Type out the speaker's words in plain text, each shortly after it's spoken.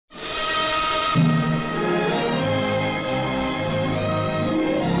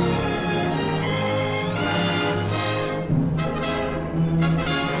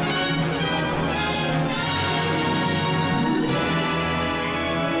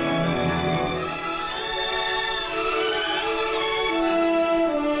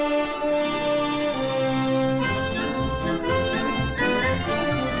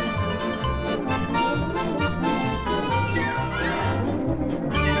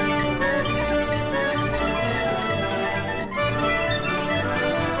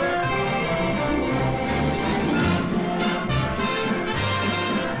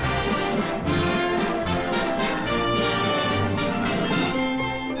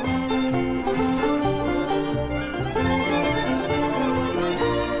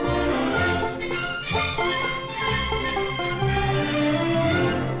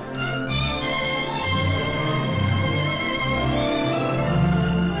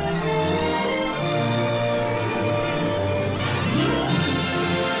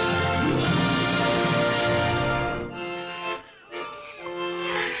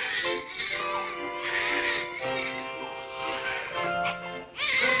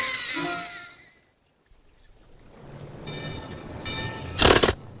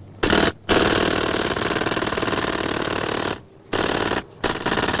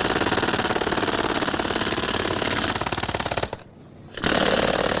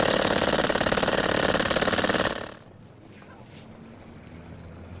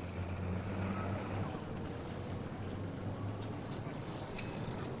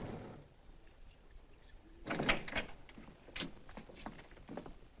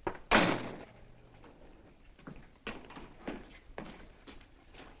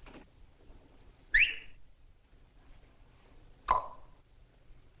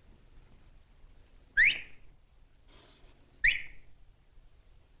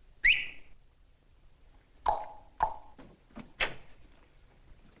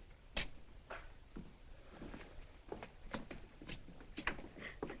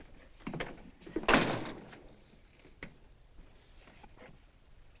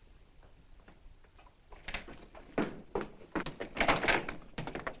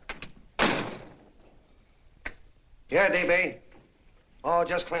Yeah, DB. Oh,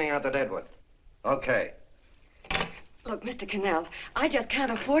 just cleaning out the deadwood. Okay. Look, Mr. Cannell, I just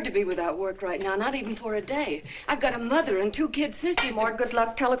can't afford to be without work right now, not even for a day. I've got a mother and 2 kid sisters. More good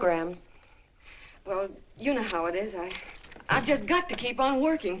luck telegrams. Well, you know how it is. I've just got to keep on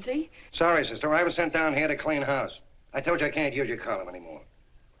working, see? Sorry, sister. I was sent down here to clean house. I told you I can't use your column anymore.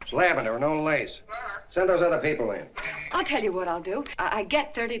 It's lavender and no lace. Send those other people in. I'll tell you what I'll do. I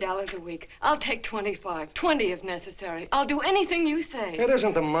get $30 a week. I'll take 25, 20 if necessary. I'll do anything you say. It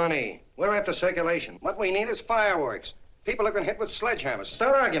isn't the money. We're after circulation. What we need is fireworks. People who can hit with sledgehammers.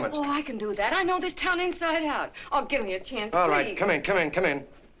 Start arguments. Oh, I can do that. I know this town inside out. Oh, give me a chance, All please. right, come in.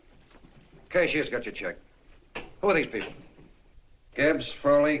 Cashier's got your check. Who are these people? Gibbs,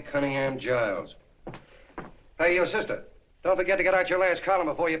 Furley, Cunningham, Giles. Hey, you sister. Don't forget to get out your last column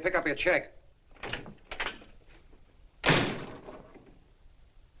before you pick up your check.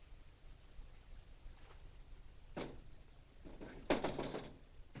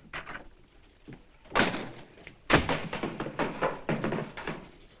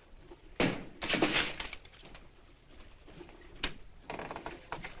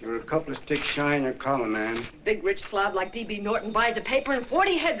 You're a couple of sticks shy in your column, man. Big rich slob like D.B. Norton buys a paper and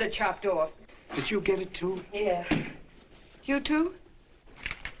 40 heads are chopped off. Did you get it, too? Yeah. You too?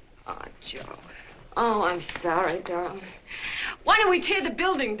 Oh, Joe. Oh, I'm sorry, darling. Why don't we tear the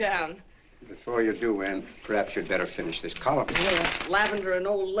building down? Before you do, Ann, perhaps you'd better finish this column. Yeah, lavender and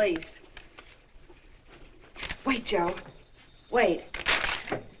old lace. Wait, Joe. Wait.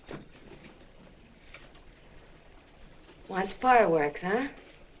 Wants fireworks, huh?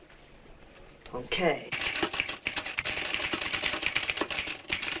 Okay.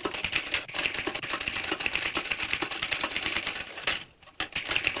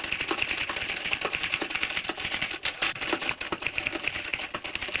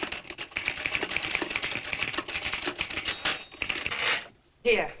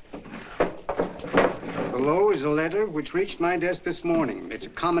 Here. Below is a letter which reached my desk this morning. It's a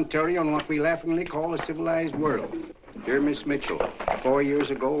commentary on what we laughingly call the civilized world. Dear Miss Mitchell, 4 years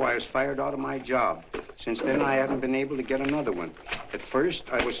ago, I was fired out of my job. Since then, I haven't been able to get another one. At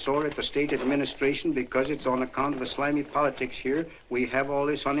first, I was sore at the state administration because it's on account of the slimy politics here we have all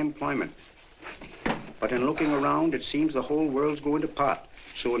this unemployment. But in looking around, it seems the whole world's going to pot.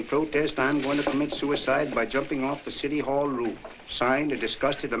 So in protest, I'm going to commit suicide by jumping off the City Hall roof. Signed, a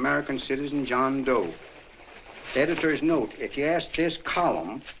disgusted American citizen, John Doe. Editor's note, if you ask this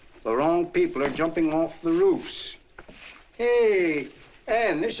column, the wrong people are jumping off the roofs. Hey,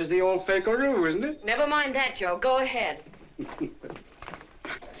 Ann, this is the old Fakeroo, isn't it? Never mind that, Joe. Go ahead.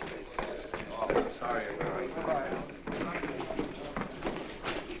 Sorry.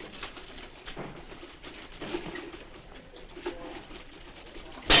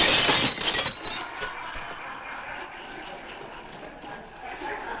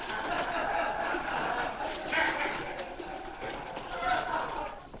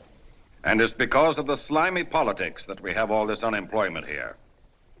 And it's because of the slimy politics that we have all this unemployment here.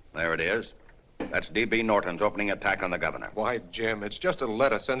 There it is. That's D.B. Norton's opening attack on the governor. Why, Jim, it's just a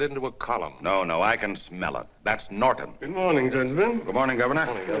letter sent into a column. No, I can smell it. That's Norton. Good morning, gentlemen. Good morning, Governor.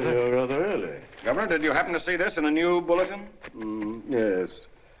 Morning, Governor. You're rather early. Governor, did you happen to see this in the new bulletin? Yes.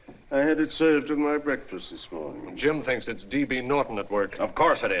 I had it served with my breakfast this morning. Jim thinks it's D.B. Norton at work. Of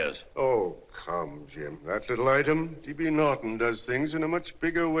course it is. Oh, come, Jim. That little item, D.B. Norton does things in a much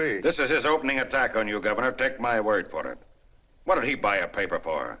bigger way. This is his opening attack on you, Governor. Take my word for it. What did he buy a paper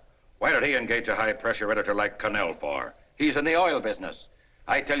for? Why did he engage a high-pressure editor like Cannell for? He's in the oil business.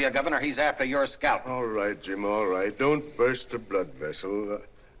 I tell you, Governor, he's after your scalp. All right, Jim, all right. Don't burst a blood vessel.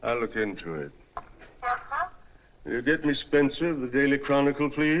 I'll look into it. Will you get me Spencer of the Daily Chronicle,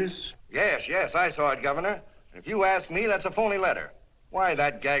 please? Yes, I saw it, Governor. If you ask me, that's a phony letter. Why,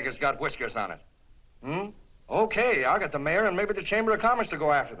 that gagger's got whiskers on it. Okay, I'll get the mayor and maybe the Chamber of Commerce to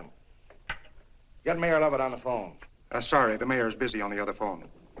go after them. Get Mayor Lovett on the phone. Sorry, the mayor's busy on the other phone.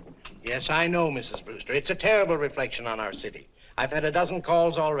 Yes, I know, Mrs. Brewster. It's a terrible reflection on our city. I've had a dozen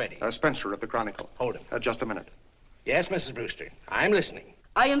calls already. Spencer of the Chronicle. Hold him. Just a minute. Yes, Mrs. Brewster. I'm listening.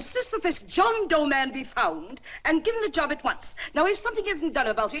 I insist that this John Doe man be found and given a job at once. Now, if something isn't done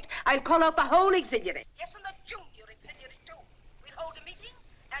about it, I'll call out the whole auxiliary. Yes, and the junior auxiliary, too. We'll hold a meeting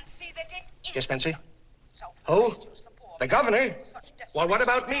and see that it is. Yes, Spencer? Who? The governor? Well, what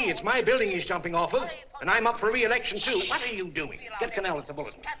about me? It's my building he's jumping off of, and I'm up for re-election, too. What are you doing? Get Cannell at the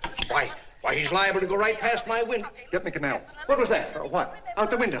bulletin. Why, he's liable to go right past my window. Get me Cannell. What was that? What? Out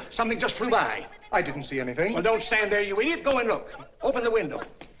the window. Something just flew by. I didn't see anything. Well, don't stand there, you idiot. Go and look. Open the window.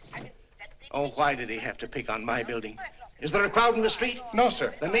 Oh, why did he have to pick on my building? Is there a crowd in the street? No,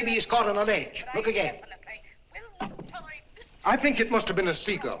 sir. Then maybe he's caught on a ledge. Look again. I think it must have been a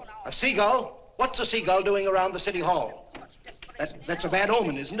seagull. A seagull? What's a seagull doing around the city hall? That's a bad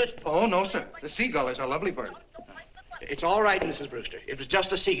omen, isn't it? Oh, no, sir. The seagull is a lovely bird. It's all right, Mrs. Brewster. It was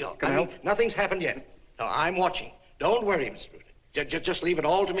just a seagull. Can I help? Nothing's happened yet. No, I'm watching. Don't worry, Mrs. Brewster. Just leave it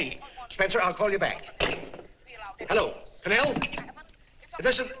all to me. Spencer, I'll call you back. Hello, Cannell?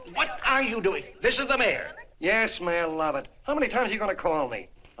 What are you doing? This is the mayor. Yes, Mayor Lovett. How many times are you going to call me?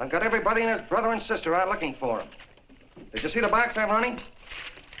 I've got everybody and his brother and sister out looking for him. Did you see the box I'm running?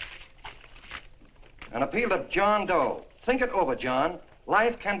 An appeal to John Doe. Think it over, John.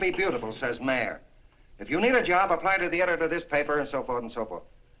 Life can be beautiful, says Mayor. If you need a job, apply to the editor of this paper and so forth and so forth.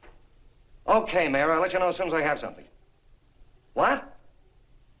 Okay, Mayor, I'll let you know as soon as I have something. What?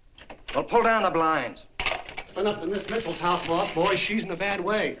 Well, pull down the blinds. Been up to Miss Mitchell's house, boss. Boy, she's in a bad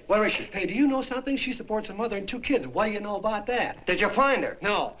way. Where is she? Hey, do you know something? She supports a mother and 2 kids. What do you know about that? Did you find her?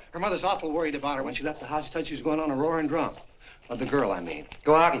 No. Her mother's awful worried about her. When she left the house, she said she was going on a roaring drunk. The girl, I mean.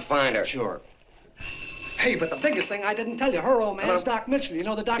 Go out and find her. Sure. Hey, but the biggest thing I didn't tell you, her old man's Hello? Doc Mitchell. You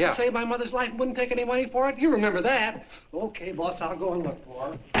know the doctor saved my mother's life and wouldn't take any money for it? You remember that. Okay, boss, I'll go and look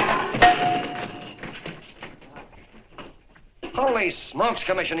for her. Holy smokes,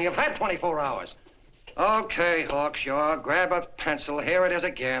 Commissioner, you've had 24 hours. Okay, Hawkshaw, grab a pencil. Here it is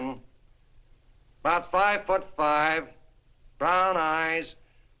again. About 5'5", brown eyes,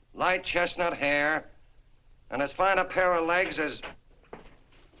 light chestnut hair, and as fine a pair of legs as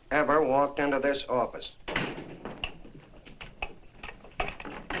ever walked into this office.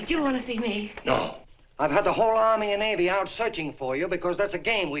 Did you want to see me? No. I've had the whole Army and Navy out searching for you because that's a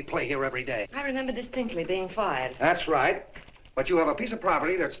game we play here every day. I remember distinctly being fired. That's right. But you have a piece of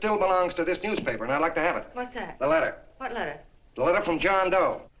property that still belongs to this newspaper, and I'd like to have it. What's that? The letter. What letter? The letter from John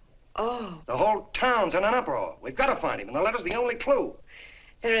Doe. Oh, The whole town's in an uproar. We've got to find him, and the letter's the only clue.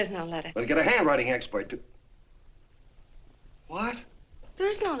 there is no letter. We'll get a handwriting expert to... What? There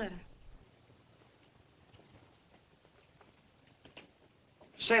is no letter.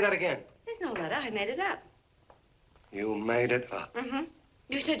 Say that again. There's no letter. I made it up. You made it up. Mm-hmm.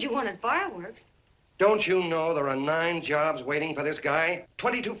 You said you wanted fireworks. Don't you know there are 9 jobs waiting for this guy?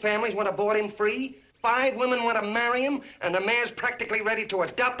 22 families want to board him free. 5 women want to marry him, and the mayor's practically ready to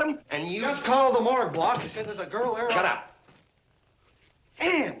adopt him, and you... Just call the morgue, boss. He said there's a girl there. Shut up.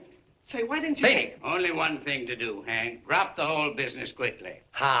 Ann, say, why didn't you... Beanie. Only one thing to do, Hank. Drop the whole business quickly.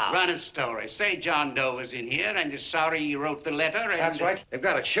 How? Run a story. Say John Doe was in here and is sorry he wrote the letter and... That's right. They've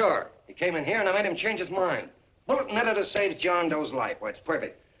got it, sure. He came in here, and I made him change his mind. Bulletin editor saves John Doe's life. Why, it's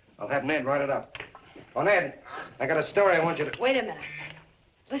perfect. I'll have Ned write it up. Oh, Ned, I got a story I want you to... Wait a minute.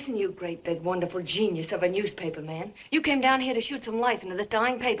 Listen, you great, big, wonderful genius of a newspaper man. You came down here to shoot some life into this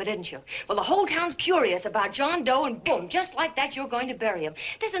dying paper, didn't you? Well, the whole town's curious about John Doe, and boom, just like that, you're going to bury him.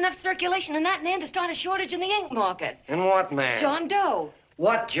 There's enough circulation in that man to start a shortage in the ink market. In what man? John Doe.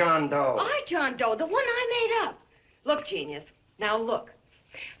 What John Doe? John Doe, the one I made up. Look, genius. Now, look.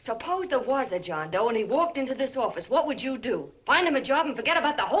 Suppose there was a John Doe and he walked into this office. What would you do? Find him a job and forget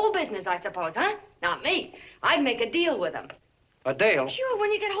about the whole business, I suppose, huh? Not me. I'd make a deal with him. A deal? Sure,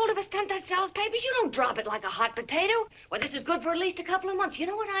 when you get hold of a stunt that sells papers, you don't drop it like a hot potato. Well, this is good for at least a couple of months. You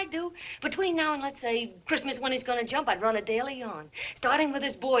know what I'd do? Between now and, let's say, Christmas when he's going to jump, I'd run a daily on. Starting with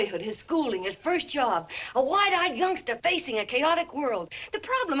his boyhood, his schooling, his first job. A wide-eyed youngster facing a chaotic world. The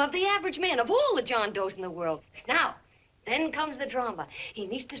problem of the average man, of all the John Does in the world. Now, then comes the drama. He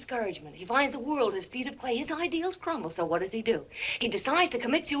meets discouragement. He finds the world his feet of clay. His ideals crumble. So what does he do? He decides to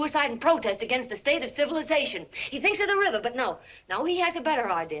commit suicide in protest against the state of civilization. He thinks of the river, but no. No, he has a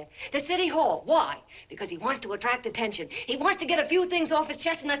better idea. The city hall. Why? Because he wants to attract attention. He wants to get a few things off his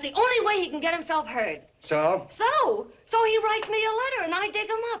chest, and that's the only way he can get himself heard. So? So he writes me a letter, and I dig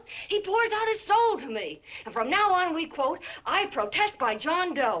him up. He pours out his soul to me. And from now on, we quote, I protest by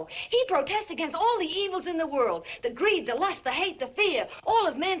John Doe. He protests against all the evils in the world. The greed, the lust, the hate, the fear. All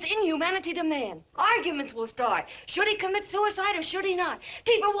of man's inhumanity to man. Arguments will start. Should he commit suicide or should he not?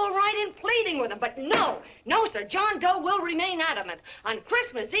 People will write in pleading with him. But no, sir. John Doe will remain adamant. On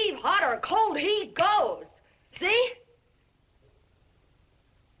Christmas Eve, hot or cold, he goes. See?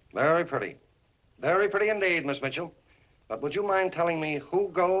 Very pretty. Very pretty indeed, Miss Mitchell. But would you mind telling me who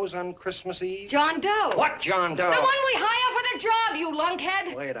goes on Christmas Eve? John Doe. What John Doe? The one we hire for the job, you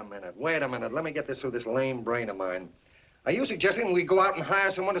lunkhead. Wait a minute. Let me get this through this lame brain of mine. Are you suggesting we go out and hire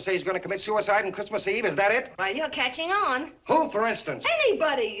someone to say he's going to commit suicide on Christmas Eve? Is that it? Well, you're catching on. Who, for instance?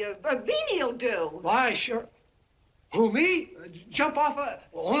 Anybody. Beanie'll do. Why, sure. Who, me? Jump off a...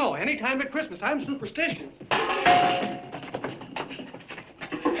 Oh, no, any time at Christmas. I'm superstitious.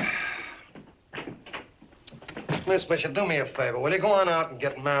 Miss Bishop, do me a favor. Will you go on out and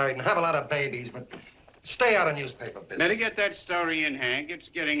get married and have a lot of babies, but Stay out of newspaper business. Better get that story in, Hank. It's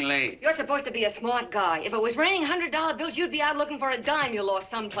getting late. You're supposed to be a smart guy. If it was raining $100 bills, you'd be out looking for a dime you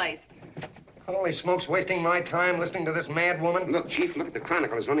lost someplace. Holy smokes, wasting my time listening to this mad woman. Look, Chief, look at the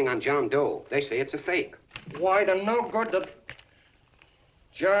Chronicle is running on John Doe. They say it's a fake. Why, the no good the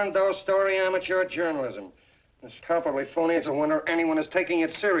John Doe story, amateur journalism. It's palpably phony. It's a wonder anyone is taking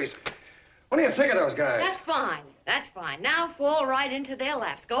it serious. What do you think of those guys? That's fine. That's fine. Now fall right into their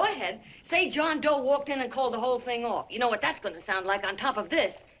laps. Go ahead. Say John Doe walked in and called the whole thing off. You know what that's going to sound like on top of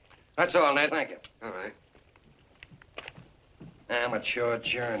this. That's all, Ned. Thank you. All right. Amateur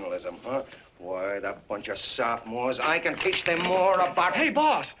journalism, huh? Why, that bunch of sophomores, I can teach them more about... Hey,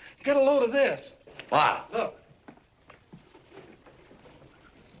 boss, get a load of this. What? Look.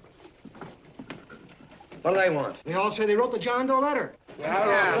 What do they want? They all say they wrote the John Doe letter.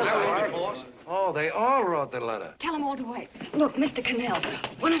 Boss. Oh, they all wrote the letter. Tell them all to wait. Look, Mr. Cannell,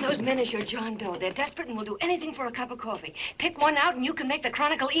 one of those men is your John Doe. They're desperate and will do anything for a cup of coffee. Pick one out and you can make the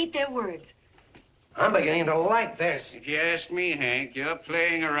Chronicle eat their words. I'm beginning to like this. If you ask me, Hank, you're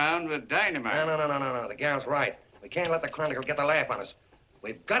playing around with dynamite. No. The gal's right. We can't let the Chronicle get the laugh on us.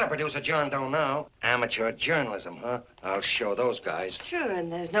 We've got to produce a John Doe now. Amateur journalism, huh? I'll show those guys. Sure,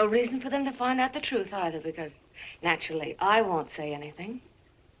 and there's no reason for them to find out the truth either, because naturally I won't say anything.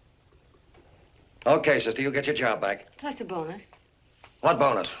 Okay, sister, you get your job back. Plus a bonus. What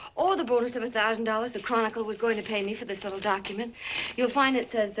bonus? Or the bonus of $1,000 the Chronicle was going to pay me for this little document. You'll find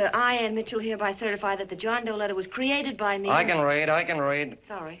it says, I, Ann Mitchell, hereby certify that the John Doe letter was created by me. I can read.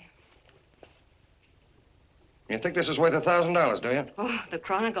 Sorry. You think this is worth $1,000, do you? Oh, the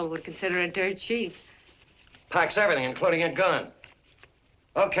Chronicle would consider it dirt cheap. Packs everything, including a gun.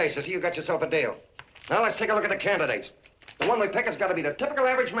 Okay, sister, you got yourself a deal. Now let's take a look at the candidates. The one we pick has got to be the typical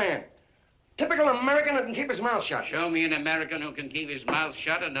average man. Typical American that can keep his mouth shut. Show me an American who can keep his mouth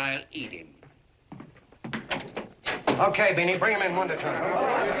shut and I'll eat him. Okay, Beanie, bring him in one at a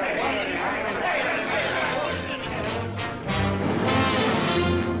time.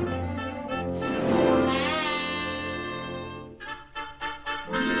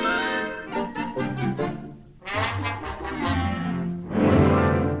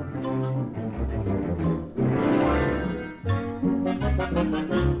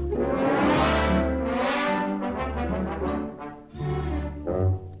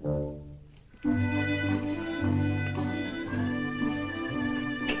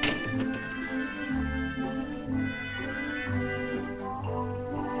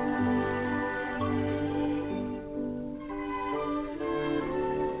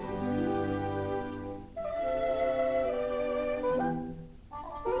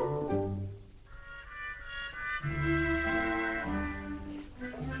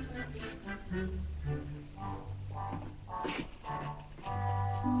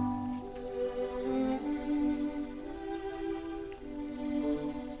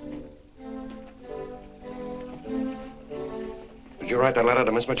 Did you write that letter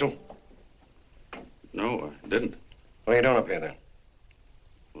to Miss Mitchell? No, I didn't. What are you doing up here, then?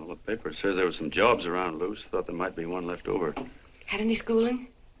 Well, the paper says there were some jobs around loose. Thought there might be one left over. Had any schooling?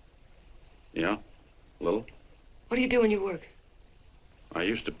 Yeah, a little. What do you do when you work? I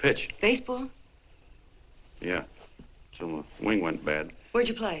used to pitch. Baseball? Yeah. So my wing went bad. Where'd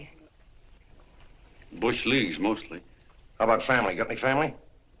you play? Bush leagues, mostly. How about family? Got any family?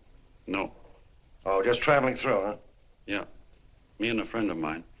 No. Oh, just traveling through, huh? Yeah. Me and a friend of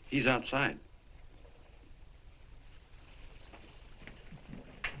mine. He's outside.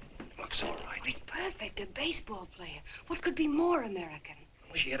 Looks all right. Oh, it's perfect. A baseball player. What could be more American?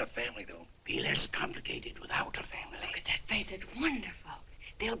 Wish he had a family, though. Be less complicated without a family. Look at that face. It's wonderful.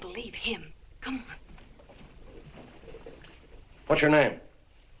 They'll believe him. Come on. What's your name?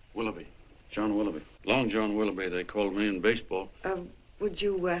 Willoughby. John Willoughby. Long John Willoughby, they called me in baseball. Would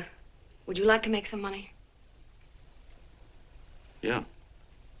you like to make some money? Yeah.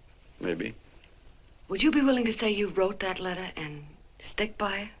 Maybe. Would you be willing to say you wrote that letter and stick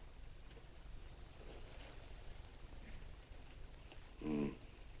by it?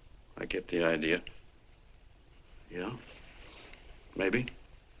 I get the idea. Yeah. Maybe.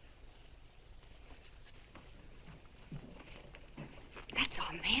 That's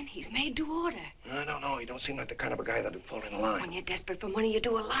our man. He's made to order. I don't know. He don't seem like the kind of a guy that'd fall in line. When you're desperate for money, you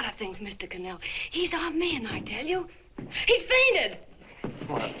do a lot of things, Mr. Cannell. He's our man, I tell you. He's fainted.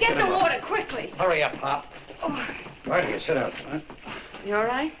 On, Get the water quickly. Hurry up, Pop. Oh. Right here, sit down. You all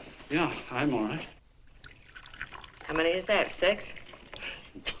right? Yeah, I'm all right. How many is that, 6?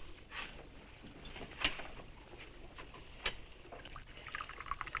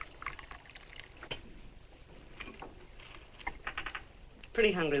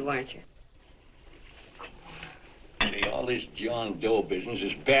 Pretty hungry, weren't you? this John Doe business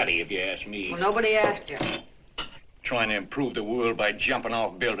is batty, if you ask me. Well, nobody asked you. Trying to improve the world by jumping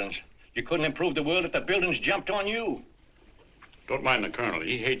off buildings. You couldn't improve the world if the buildings jumped on you. Don't mind the colonel.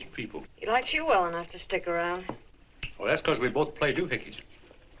 He hates people. He likes you well enough to stick around. Well, that's because we both play doohickeys.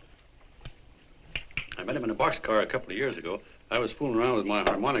 I met him in a boxcar a couple of years ago. I was fooling around with my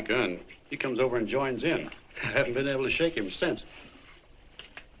harmonica, and he comes over and joins in. I haven't been able to shake him since.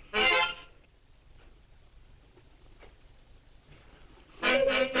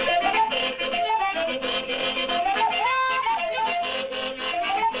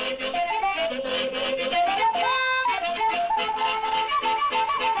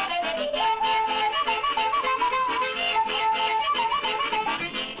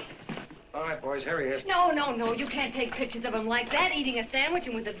 Here he is. No, you can't take pictures of him like that, eating a sandwich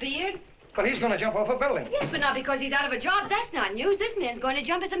and with a beard. But he's going to jump off a building. Yes, but not because he's out of a job. That's not news. This man's going to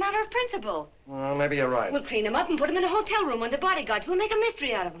jump as a matter of principle. Well, maybe you're right. We'll clean him up and put him in a hotel room under bodyguards. We'll make a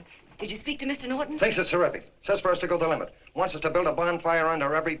mystery out of him. Did you speak to Mr. Norton? Thinks it's terrific. Says for us to go the limit. Wants us to build a bonfire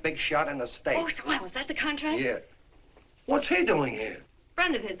under every big shot in the state. Oh, swell. Is that the contract? Yeah. What's he doing here?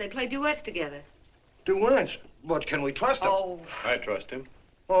 Friend of his. They play duets together. Duets? But can we trust him? Oh. I trust him.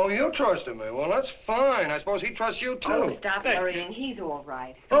 Oh, you trusted me. Well, that's fine. I suppose he trusts you, too. Oh, stop worrying. He's all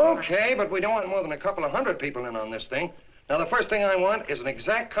right. Okay, but we don't want more than a couple of hundred people in on this thing. Now, the first thing I want is an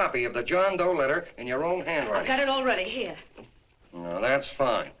exact copy of the John Doe letter in your own handwriting. I've got it already. Here. No, that's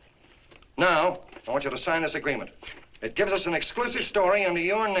fine. Now, I want you to sign this agreement. It gives us an exclusive story under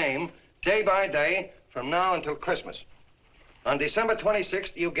your name, day by day, from now until Christmas. On December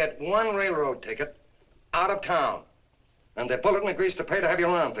 26th, you get one railroad ticket out of town. And the bulletin agrees to pay to have your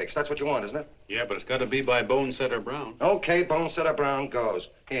arm fixed. That's what you want, isn't it? Yeah, but it's got to be by Bonesetter Brown. Okay, Bonesetter Brown goes.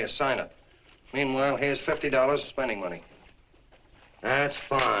 Here, sign it. Meanwhile, here's $50 spending money. That's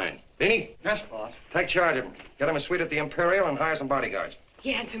fine. Beanie? Yes, boss. Take charge of him. Get him a suite at the Imperial and hire some bodyguards.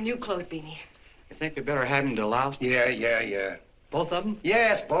 Yeah, and some new clothes, Beanie. You think we better have him deloused? Yeah. Both of them?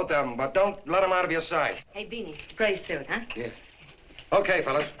 Yes, both of them, but don't let them out of your sight. Hey, Beanie, gray suit, huh? Yeah. Okay,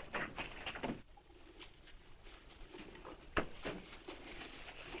 fellas.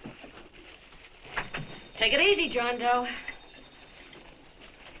 Take it easy, John Doe.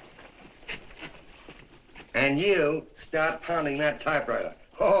 And you start pounding that typewriter.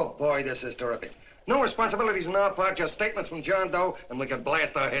 Oh, boy, this is terrific. No responsibilities on our part, just statements from John Doe, and we can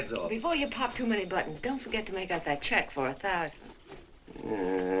blast our heads off. Before you pop too many buttons, don't forget to make out that check for $1,000.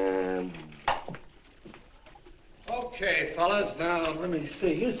 Okay, fellas, now, let me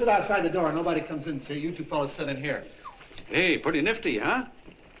see. You sit outside the door. Nobody comes in, see? You two fellas sit in here. Hey, pretty nifty, huh?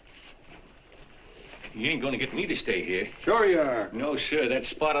 You ain't going to get me to stay here. Sure you are. No, sir. That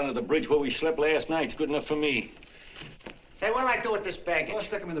spot under the bridge where we slept last night's good enough for me. Say, what'll I do with this baggage? Well,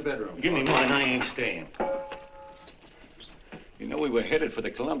 stick him in the bedroom. Give me mine. I ain't staying. You know, we were headed for the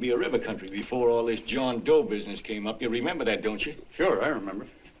Columbia River country before all this John Doe business came up. You remember that, don't you? Sure, I remember.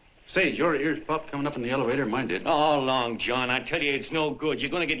 Say, your ears popped coming up in the elevator. Mine did. All along, John. I tell you, it's no good.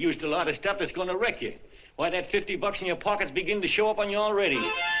 You're going to get used to a lot of stuff that's going to wreck you. Why, that $50 in your pocket's beginning to show up on you already.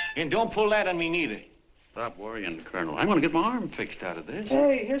 And don't pull that on me, neither. Stop worrying, Colonel. I'm going to get my arm fixed out of this.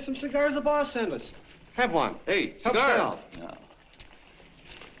 Hey, here's some cigars the boss sent us. Have one. Hey, Help cigars. yourself. No.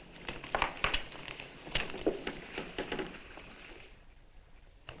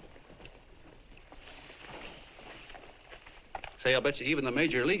 Say, I'll bet you even the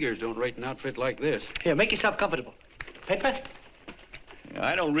major leaguers don't rate an outfit like this. Here, make yourself comfortable. Paper?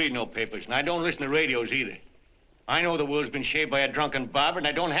 I don't read no papers, and I don't listen to radios either. I know the world's been shaped by a drunken barber, and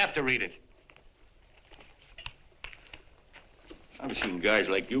I don't have to read it. I've seen guys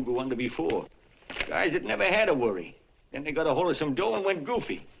like you go under before. Guys that never had a worry. Then they got a hold of some dough and went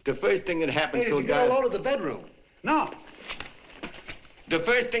goofy. The first thing that happens to a guy... Get a load of the bedroom. No. The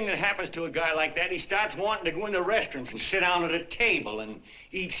first thing that happens to a guy like that, he starts wanting to go into restaurants and sit down at a table and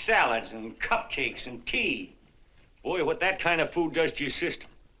eat salads and cupcakes and tea. Boy, what that kind of food does to your system.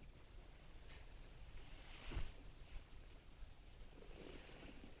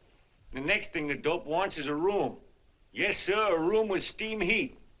 The next thing the dope wants is a room. Yes, sir, a room with steam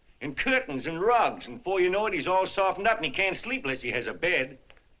heat and curtains and rugs. And before you know it, he's all softened up and he can't sleep unless he has a bed.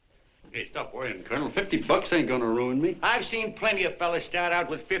 Hey, stop worrying, Colonel. $50 ain't gonna ruin me. I've seen plenty of fellas start out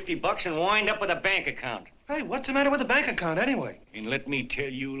with $50 and wind up with a bank account. Hey, what's the matter with the bank account, anyway? And let me tell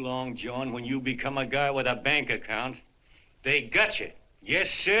you, Long John, when you become a guy with a bank account, they got you. Yes,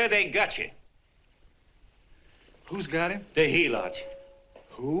 sir, they got you. Who's got him? The helots.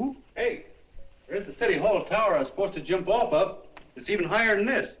 Who? Hey, there's the City Hall tower I was supposed to jump off of. It's even higher than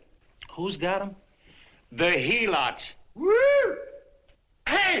this. Who's got him? The helots. Woo!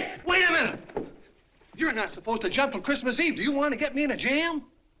 Hey, wait a minute! You're not supposed to jump till Christmas Eve. Do you want to get me in a jam?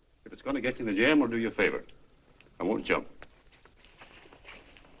 If it's going to get you in the jam, I'll do you a favor. I won't jump.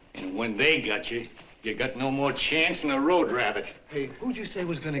 And when they got you, you got no more chance than a road rabbit. Hey, who'd you say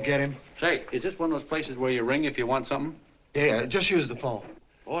was going to get him? Say, is this one of those places where you ring if you want something? Yeah, just use the phone.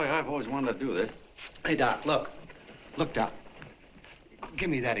 Boy, I've always wanted to do this. Hey, Doc, look. Look, Doc. Give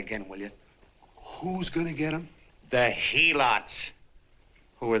me that again, will you? Who's going to get him? The helots.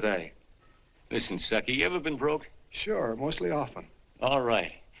 Who are they? Listen, Sucky, you ever been broke? Sure, mostly often. All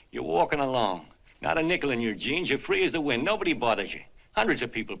right. You're walking along. Not a nickel in your jeans. You're free as the wind. Nobody bothers you. Hundreds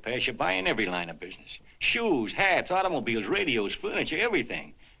of people pass you by in every line of business. Shoes, hats, automobiles, radios, furniture,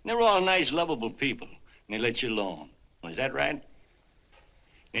 everything. And they're all nice, lovable people. And they let you alone. Is that right?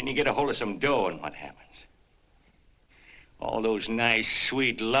 Then you get a hold of some dough, and what happens? All those nice,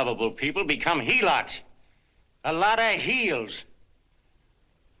 sweet, lovable people become helots. A lot of heels.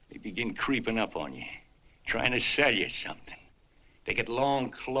 They begin creeping up on you, trying to sell you something. They get long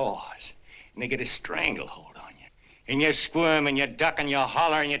claws, and they get a stranglehold on you. And you squirm, and you duck, and you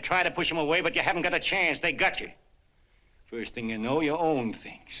holler, and you try to push them away, but you haven't got a chance. They got you. First thing you know, you own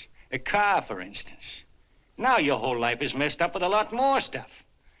things. A car, for instance. Now your whole life is messed up with a lot more stuff.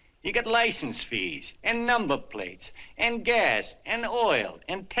 You get license fees, and number plates, and gas, and oil,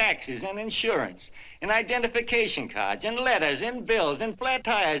 and taxes, and insurance, and identification cards, and letters, and bills, and flat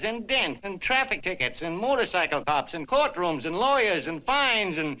tires, and dents, and traffic tickets, and motorcycle cops, and courtrooms, and lawyers, and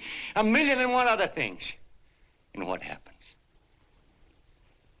fines, and 1,000,001 other things. And what happens?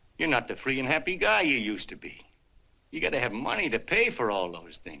 You're not the free and happy guy you used to be. You got to have money to pay for all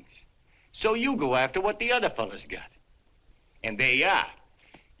those things. So you go after what the other fellas got. And there you are.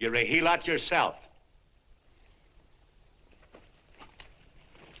 You're a helot yourself.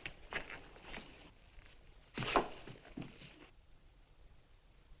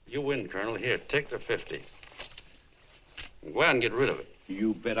 You win, Colonel. Here, take the 50. Go out and get rid of it.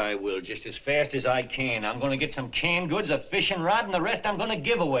 You bet I will, just as fast as I can. I'm going to get some canned goods, a fishing rod, and the rest I'm going to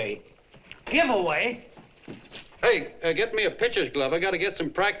give away. Give away? Hey, get me a pitcher's glove. I got to get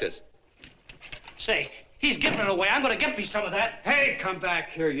some practice. Say, he's giving it away. I'm going to get me some of that. Hey, come back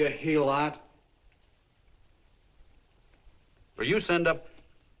here, you helot. Well, you send up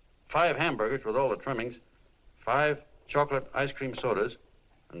 5 hamburgers with all the trimmings, 5 chocolate ice cream sodas,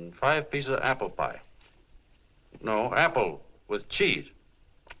 and 5 pieces of apple pie. No, apple with cheese.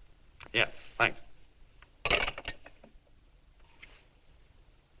 Yeah, thanks.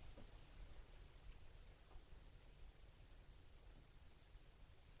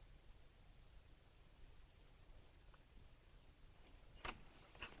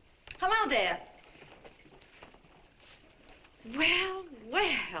 Hello there. Well,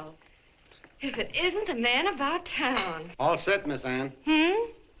 well. If it isn't the man about town. All set, Miss Anne.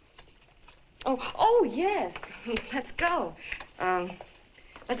 Oh, yes. Let's go.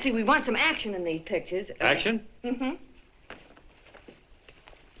 Let's see, we want some action in these pictures. Action? Mm-hmm.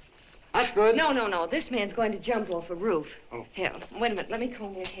 That's good. No. This man's going to jump off a roof. Oh. Here, wait a minute. Let me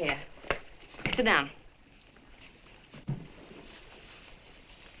comb your hair. Sit down.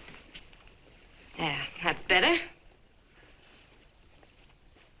 There, that's better.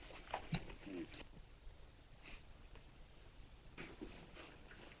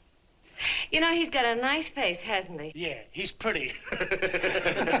 You know, he's got a nice face, hasn't he? Yeah, he's pretty.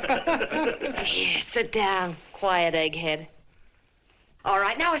 Here, sit down. Quiet, egghead. All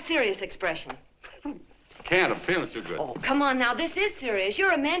right, now a serious expression. Can't. I'm feeling too good. Oh, come on now. This is serious.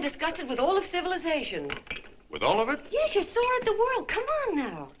 You're a man disgusted with all of civilization. With all of it? Yes, you're sore at the world. Come on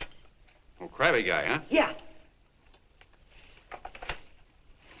now. Oh, crabby guy, huh? Yeah.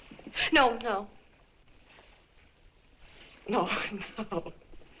 No.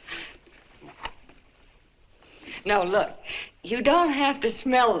 No, look. You don't have to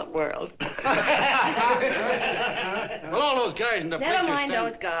smell the world. Well, all those guys in the Never picture mind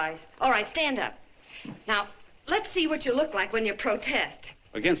those guys. All right, stand up. Now, let's see what you look like when you protest.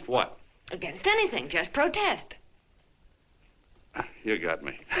 Against what? Against anything. Just protest. You got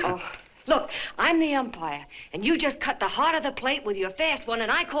me. Oh, look, I'm the umpire, and you just cut the heart of the plate with your fast one,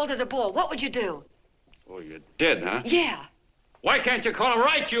 and I called it a ball. What would you do? Oh, you did, huh? Yeah. Why can't you call him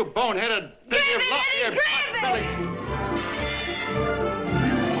right, you boneheaded... Grab it, Eddie, grab it!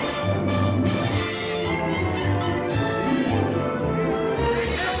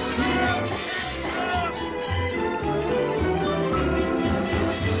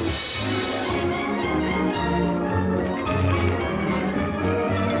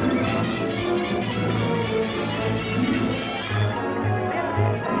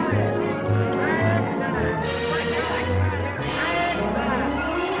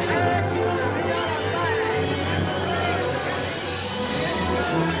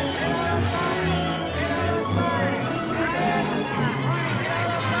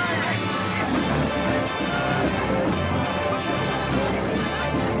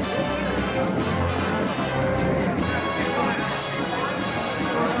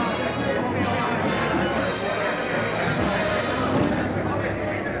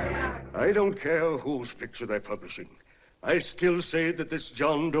 I don't care whose picture they're publishing. I still say that this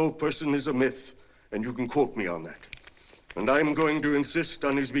John Doe person is a myth, and you can quote me on that. And I'm going to insist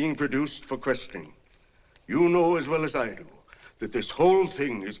on his being produced for questioning. You know as well as I do that this whole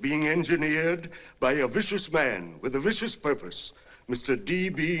thing is being engineered by a vicious man with a vicious purpose, Mr.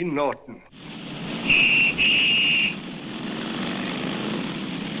 D.B. Norton.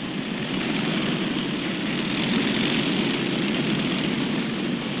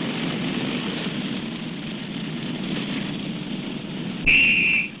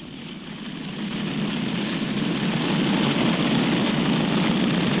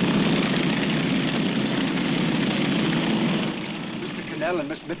 And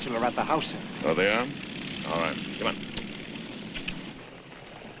Miss Mitchell are at the house, sir. Oh, they are? All right. Come on.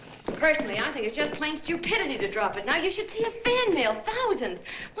 Personally, I think it's just plain stupidity to drop it. Now, you should see us fan mail, thousands.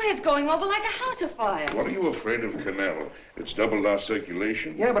 Why, it's going over like a house afire. What are you afraid of, Canal? It's doubled our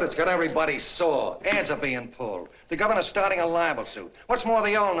circulation. Yeah, but it's got everybody sore. Ads are being pulled. The governor's starting a libel suit. What's more,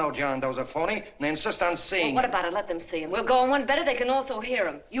 they all know John Doe's a phony, and they insist on seeing Well, what about it? Let them see him. We'll go on one better. They can also hear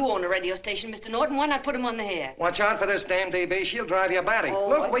him. You own a radio station, Mr. Norton. Why not put him on the air? Watch out for this damn DB. She'll drive you batty. Oh,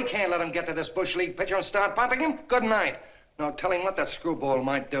 Look, what? we can't let him get to this Bush League pitcher and start pumping him. Good night. Now, tell him what that screwball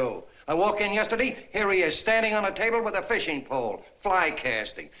might do. I walk in yesterday, here he is, standing on a table with a fishing pole, fly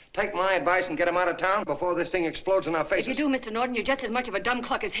casting. Take my advice and get him out of town before this thing explodes in our faces. If you do, Mr. Norton, you're just as much of a dumb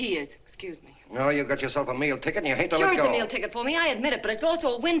cluck as he is. Excuse me. No, you got yourself a meal ticket and you hate to Sure, let it's go. a meal ticket for me, I admit it, but it's also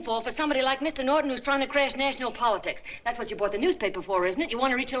a windfall for somebody like Mr. Norton who's trying to crash national politics. That's what you bought the newspaper for, isn't it? You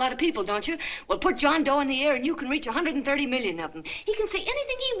want to reach a lot of people, don't you? Well, put John Doe in the air and you can reach 130 million of them. He can say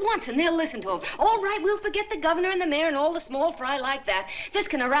anything he wants and they'll listen to him. All right, we'll forget the governor and the mayor and all the small fry like that. This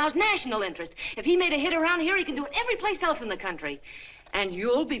can arouse national interest. If he made a hit around here, he can do it every place else in the country. And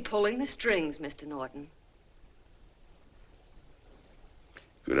you'll be pulling the strings, Mr. Norton.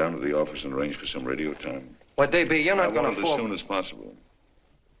 Go down to the office and arrange for some radio time. Well, DB, you're not going I to want it fall. as soon as possible.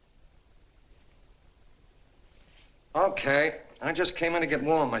 Okay. I just came in to get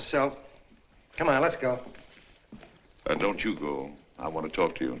warm myself. Come on, let's go. Don't you go. I want to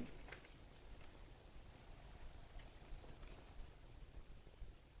talk to you.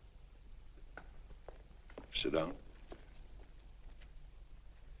 Sit down.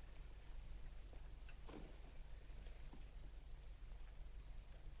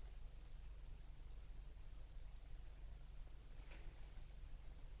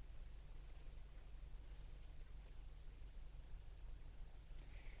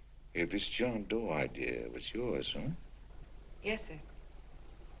 Hey, this John Doe idea was yours, huh? Yes, sir.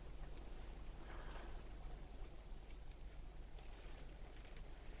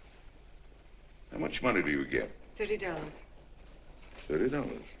 How much money do you get? $30.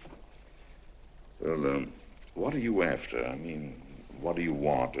 $30. Well, what are you after? I mean, what do you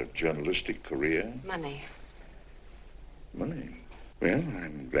want? A journalistic career? Money. Money? Well,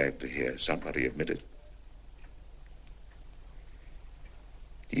 I'm glad to hear somebody admit it.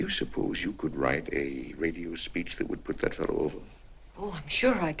 Do you suppose you could write a radio speech that would put that fellow over? Oh, I'm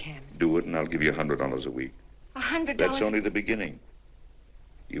sure I can. Do it, and I'll give you $100 a week. $100? That's only the beginning.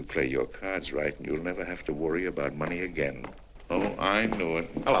 You play your cards right, and you'll never have to worry about money again. Oh, I knew it.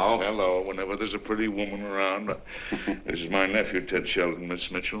 Hello. Hello. Whenever there's a pretty woman around. This is my nephew, Ted Sheldon,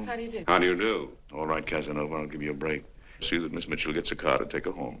 Miss Mitchell. How do you do? How do you do? All right, Casanova, I'll give you a break. See that Miss Mitchell gets a car to take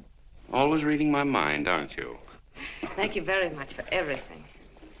her home. Always reading my mind, aren't you? Thank you very much for everything.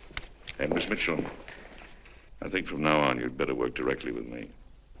 And Miss Mitchell, I think from now on you'd better work directly with me.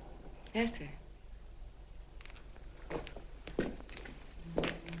 Yes, sir.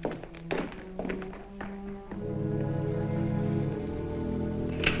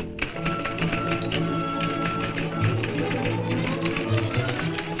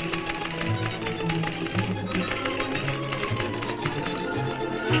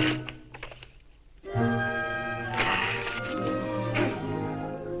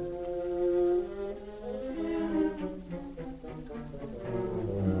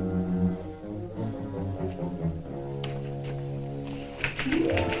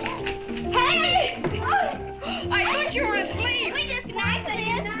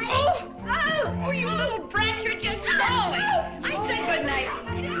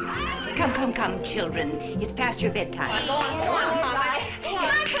 Come, children. It's past your bedtime. Go on, Mama. Come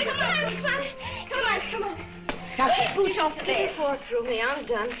on. Now, keep Booch off the Stick bed. a fork through me. I'm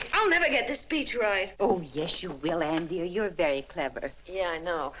done. I'll never get this speech right. Oh, yes, you will, Ann, dear. You're very clever. Yeah, I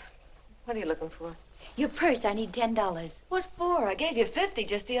know. What are you looking for? Your purse, I need $10. What for? I gave you 50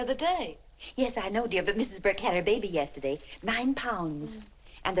 just the other day. Yes, I know, dear, but Mrs. Burke had her baby yesterday. 9 pounds.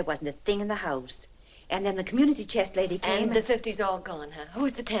 And there wasn't a thing in the house. And then the community chest lady came. And the 50's all gone, huh?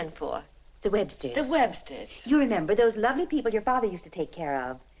 Who's the 10 for? The Websters. The Websters. You remember those lovely people your father used to take care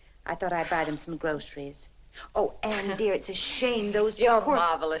of. I thought I'd buy them some groceries. Oh, Anne, dear, it's a shame those You're poor...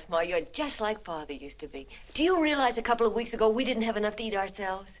 marvelous, Ma. You're just like Father used to be. Do you realize a couple of weeks ago we didn't have enough to eat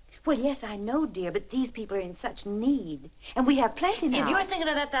ourselves? Well, yes, I know, dear, but these people are in such need. And we have plenty now. If you're thinking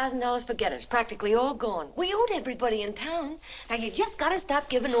of that $1,000, forget it. It's practically all gone. We owed everybody in town. Now, you just got to stop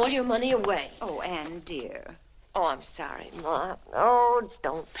giving all your money away. Oh, Anne, dear. Oh, I'm sorry, Ma. Oh,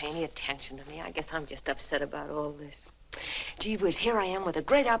 don't pay any attention to me. I guess I'm just upset about all this. Gee whiz, here I am with a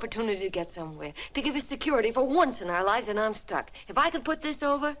great opportunity to get somewhere, to give us security for once in our lives, and I'm stuck. If I could put this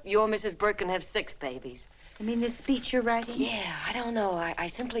over, your Mrs. Burke can have 6 babies. You mean this speech you're writing? Yeah, I don't know. I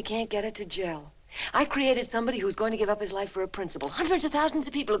simply can't get it to gel. I created somebody who's going to give up his life for a principle. Hundreds of thousands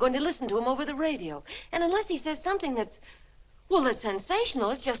of people are going to listen to him over the radio. And unless he says something that's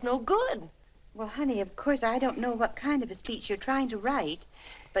sensational, it's just no good. Well, honey, of course, I don't know what kind of a speech you're trying to write,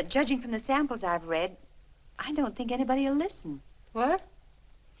 but judging from the samples I've read, I don't think anybody will listen. What?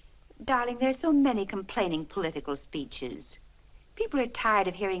 Darling, there's so many complaining political speeches. People are tired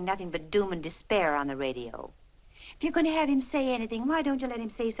of hearing nothing but doom and despair on the radio. If you're going to have him say anything, why don't you let him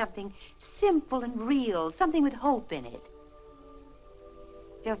say something simple and real, something with hope in it?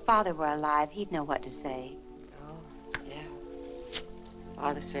 If your father were alive, he'd know what to say. Oh, yeah.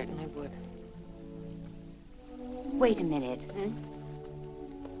 Father certainly would. Wait a minute.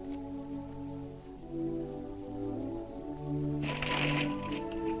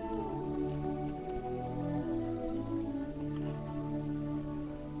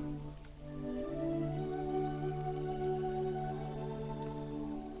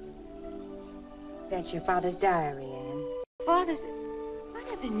 That's your father's diary, Anne. Father's... I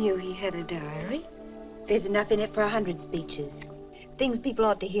never knew he had a diary. There's enough in it for 100 speeches. Things people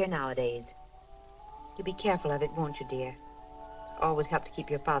ought to hear nowadays. You'll be careful of it, won't you, dear? It's always helped to keep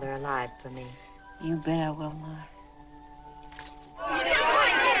your father alive for me. You bet I will, Ma.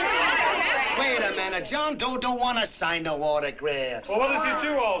 Wait a minute. John Doe don't want to sign no autographs. Well, what does he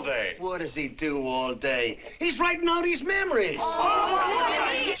do all day? What does he do all day? He's writing out his memories.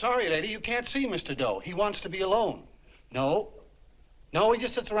 Sorry, lady, you can't see Mr. Doe. He wants to be alone. No, he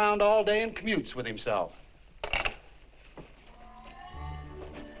just sits around all day and commutes with himself.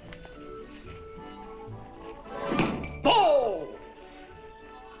 Oh!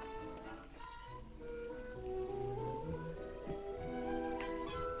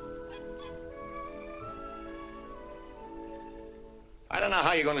 I don't know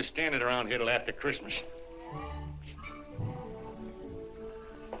how you're going to stand it around here till after Christmas.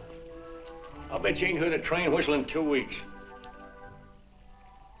 I'll bet you ain't heard a train whistle in 2 weeks.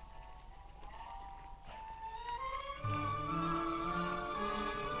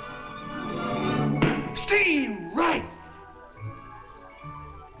 Steve, right!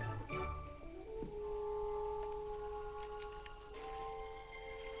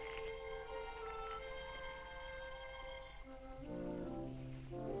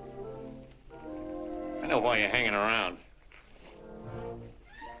 I know why you're hanging around.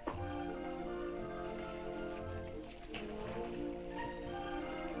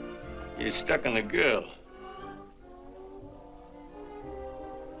 You're stuck on the girl.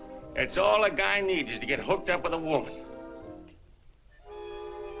 That's all a guy needs is to get hooked up with a woman.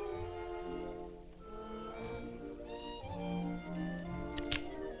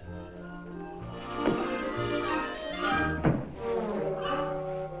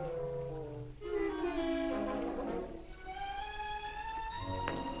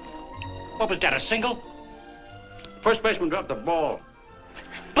 What was that, a single? First baseman dropped the ball.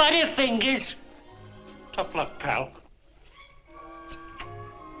 Butterfingers. Tough luck, pal.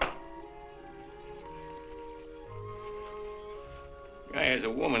 Guy has a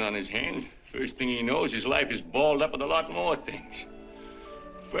woman on his hands. First thing he knows, his life is balled up with a lot more things.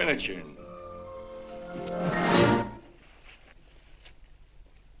 Furniture and...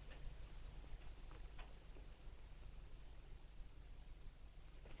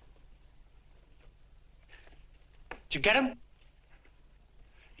 Did you get him?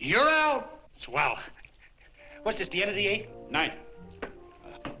 You're out. Swell. What's this, the end of the 8th? 9th.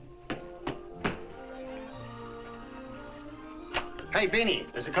 Hey, Beanie,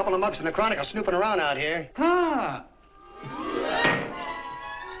 there's a couple of mugs from the Chronicle snooping around out here. Huh.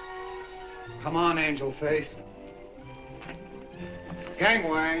 Come on, Angel Face.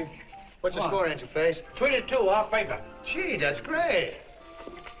 Gangway. What's the score, Angel Face? 3-2, our favor. Gee, that's great.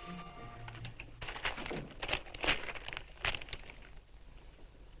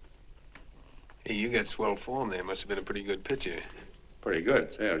 Hey, you got swell form there. Must have been a pretty good pitcher. Pretty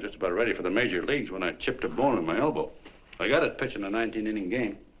good. Say, I was just about ready for the major leagues when I chipped a bone in my elbow. I got it pitching a 19-inning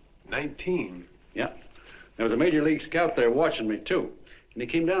game. 19? Yeah. There was a major league scout there watching me, too. And he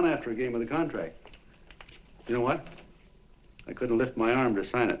came down after a game with a contract. You know what? I couldn't lift my arm to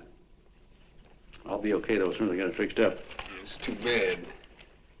sign it. I'll be okay, though, as soon as I get it fixed up. It's too bad.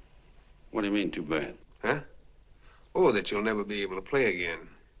 What do you mean, too bad? Huh? Oh, that you'll never be able to play again.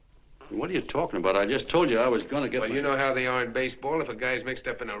 What are you talking about? I just told you I was going to get Well, you know how they are in baseball if a guy's mixed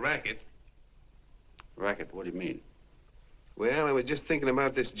up in a racket. Racket? What do you mean? Well, I was just thinking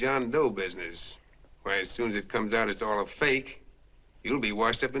about this John Doe business. Why, as soon as it comes out it's all a fake, you'll be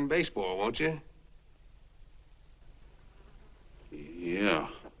washed up in baseball, won't you? Yeah.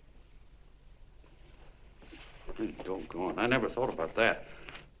 Hey, doggone. I never thought about that.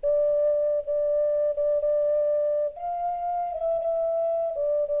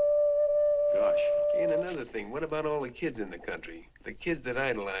 Gosh. And another thing, what about all the kids in the country? The kids that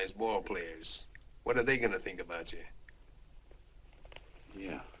idolize ball players. What are they going to think about you?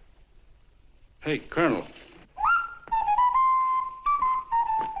 Yeah. Hey, Colonel.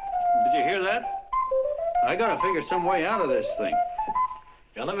 Did you hear that? I gotta figure some way out of this thing.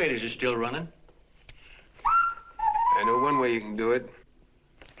 Elevators are still running. I know one way you can do it.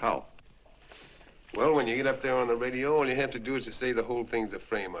 How? Well, when you get up there on the radio, all you have to do is to say the whole thing's a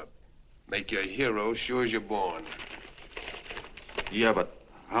frame-up. Make you a hero sure as you're born. Yeah, but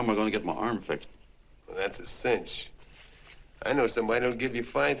how am I going to get my arm fixed? Well, that's a cinch. I know somebody who'll give you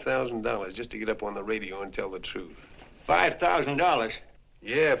 $5,000 just to get up on the radio and tell the truth. $5,000?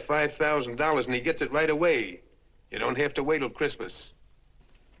 Yeah, $5,000, and he gets it right away. You don't have to wait till Christmas.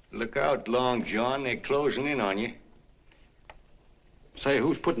 Look out, Long John. They're closing in on you. Say,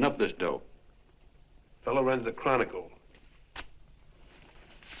 who's putting up this dough? Fellow runs the Chronicle.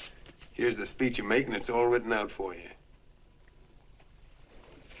 Here's the speech you make, and it's all written out for you.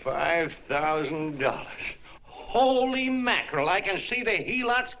 $5,000. Holy mackerel, I can see the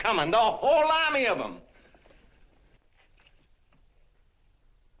helots coming, the whole army of them.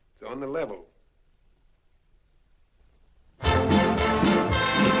 It's on the level.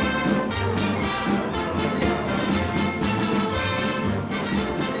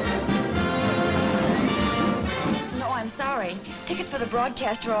 No, I'm sorry. Tickets for the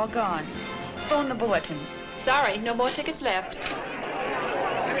broadcast are all gone. Phone the bulletin. Sorry, no more tickets left.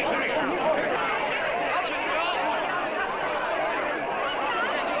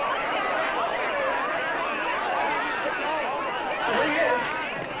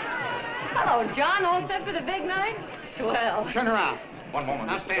 Hello, John. All set for the big night? Swell. Turn around. One moment.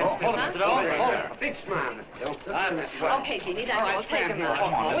 Now stand still. Huh? Hold it. Big smile, Mr. Doe. That's swell. Okay, Beanie, that's All right, all. Take him stand now.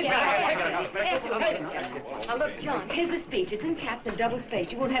 here. Now, look, John, here's the speech. It's in caps and double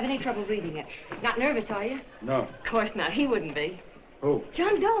spaced. You won't have any trouble reading it. Not nervous, are you? No. Of course not. He wouldn't be. Who?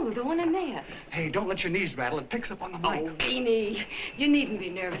 John Doe, the one in there. Hey, don't let your knees rattle. It picks up on the mic. Oh, Beanie, you needn't be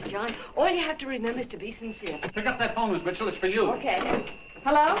nervous, John. All you have to remember is to be sincere. Pick up that phone, Miss Mitchell. It's for you. Okay.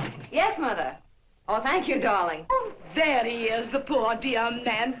 Hello? Yes, Mother. Oh, thank you, darling. Oh, there he is, the poor dear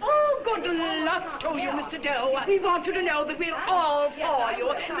man. Oh, good luck to you, Mr. Doe. We want you to know that we're all for you.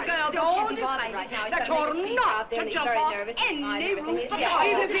 The girls all decide that you're not to jump off any roof at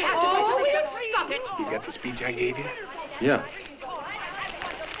all. Oh, we'll stop it. You got the speech I gave you? Yeah.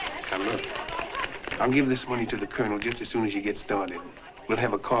 Now, look. I'll give this money to the colonel just as soon as you get started. We'll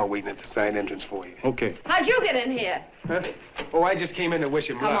have a car waiting at the side entrance for you. Okay. How'd you get in here? Huh? Oh, I just came in to wish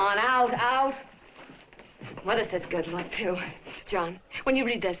him Come luck. on, out. Mother says good luck, too. John, when you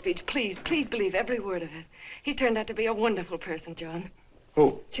read that speech, please believe every word of it. He's turned out to be a wonderful person, John.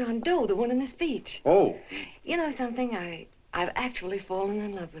 Who? John Doe, the one in the speech. Oh. You know something? I've actually fallen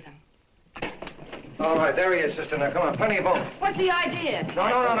in love with him. All right, there he is, sister. Now, come on, plenty of bone. What's the idea? No,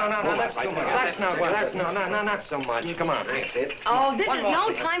 that's too much. That's not what, not so much. Come on. That's it. Oh, this is no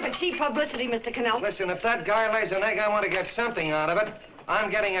time for cheap publicity, Mr. Cannell. Listen, if that guy lays an egg, I want to get something out of it.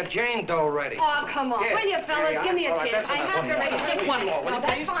 I'm getting a Jane Doe ready. Oh, come on. Here. Will you, fellas? Give me a All right, chance. that's I enough. have to raise just one more. Now,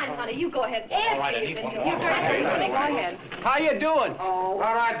 that's fine, honey. You go ahead. After you've been doing. You've done everything. Go ahead. How you doing? Oh.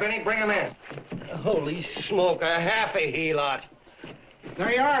 All right, Benny, bring him in. Holy smoke, a half a helot.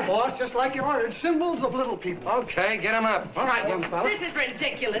 There you are, boss, just like you ordered. Symbols of little people. Okay, get him up. All right, young fella. This is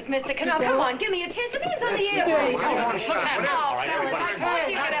ridiculous, Mr. Cannell. Come on, give me a chance. The man's on the air. Please. Look at him. Oh, fellas, of course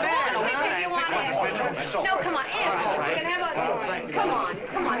you can have all the pictures you want afterwards. No, come on, afterwards. You can have a...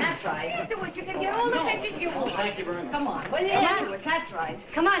 Come on, that's right. Afterwards, you can get all the pictures you want. Thank you very much. Come on. Well, afterwards, that's right.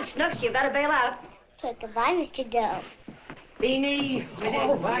 Come on, Snooks, you've got to bail out. Okay, goodbye, Mr. Doe. Beanie.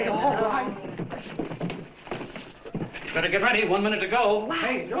 All right. Better get ready. 1 minute to go. Wow,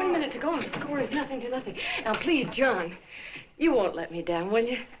 1 minute to go and the score is nothing to nothing. Now, please, John, You won't let me down, will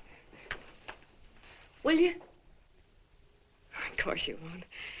you? Will you? Of course you won't.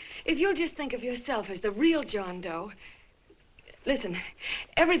 If you'll just think of yourself as the real John Doe. Listen,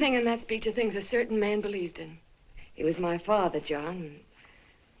 everything in that speech are things a certain man believed in. He was my father, John. And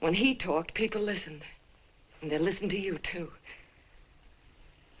when he talked, people listened. And they'll listen to you, too.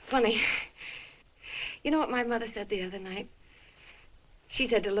 Funny. You know what my mother said the other night? She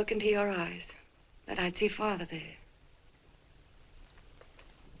said to look into your eyes, that I'd see Father there.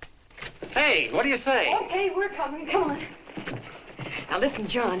 Hey, what do you say? Okay, we're coming. Come on. Now, listen,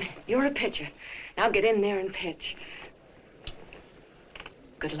 John, you're a pitcher. Now get in there and pitch.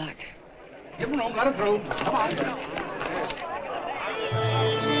 Good luck. Give him room. Let him through. Come on.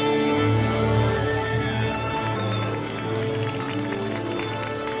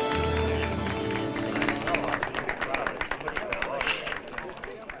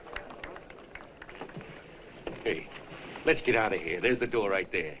 Hey, let's get out of here. There's the door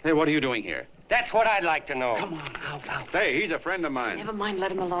right there. Hey, what are you doing here? That's what I'd like to know. Come on, out. Hey, he's a friend of mine. Never mind,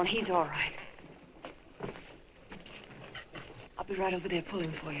 let him alone. He's all right. I'll be right over there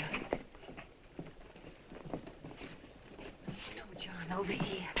pulling for you. No, John, over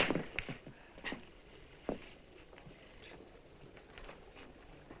here.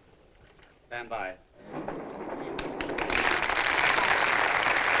 Stand by.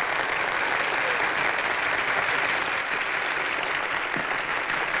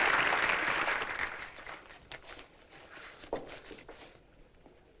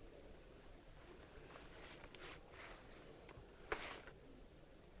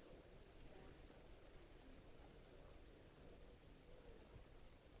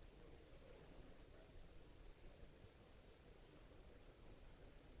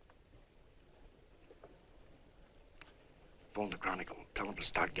 Phone the Chronicle. Tell them to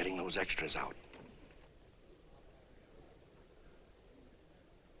start getting those extras out.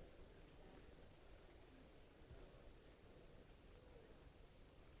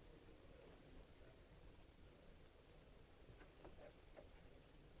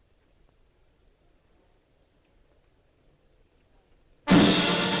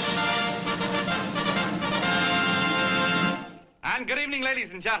 And good evening,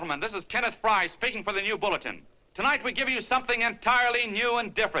 ladies and gentlemen. This is Kenneth Fry speaking for the New Bulletin. Tonight we give you something entirely new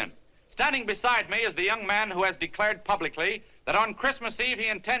and different. Standing beside me is the young man who has declared publicly that on Christmas Eve he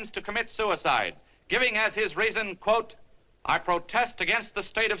intends to commit suicide, giving as his reason, quote, "I protest against the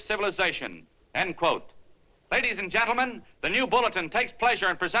state of civilization," end quote. Ladies and gentlemen, the New Bulletin takes pleasure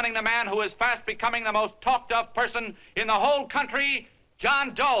in presenting the man who is fast becoming the most talked of person in the whole country,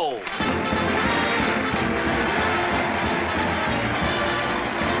 John Doe.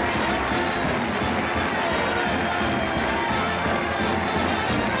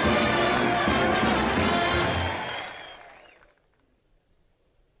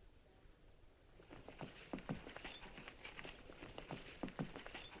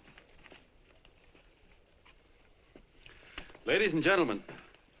 Ladies and gentlemen,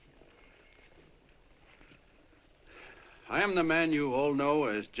 I am the man you all know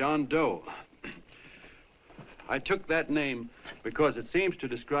as John Doe. I took that name because it seems to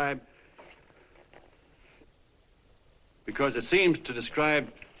describe the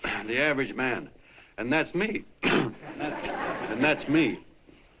average man. And that's me. And that's me.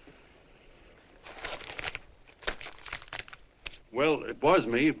 Well, it was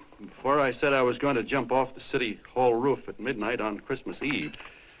me before I said I was going to jump off the city hall roof at midnight on Christmas Eve.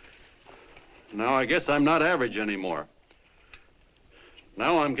 Now I guess I'm not average anymore.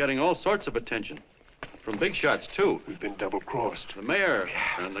 Now I'm getting all sorts of attention. From big shots, too. We've been double-crossed. The mayor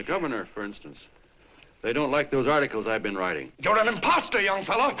and the governor, for instance. They don't like those articles I've been writing. You're an imposter, young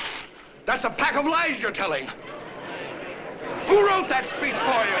fella. That's a pack of lies you're telling. Who wrote that speech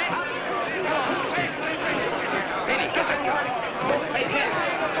for you? Eddie, get that gun. Hey, Ken.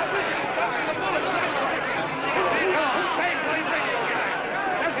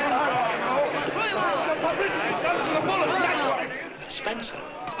 Spencer.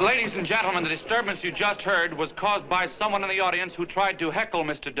 Ladies and gentlemen, the disturbance you just heard was caused by someone in the audience who tried to heckle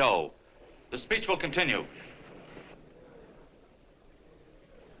Mr. Doe. The speech will continue.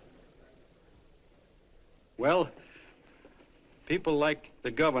 Well, people like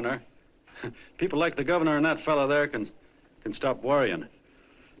the governor and that fella there can stop worrying.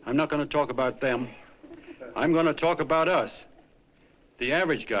 I'm not going to talk about them. I'm going to talk about us, the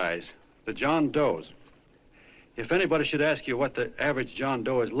average guys, the John Does. If anybody should ask you what the average John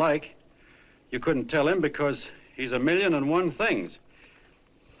Doe is like, you couldn't tell him because he's 1,000,001 things.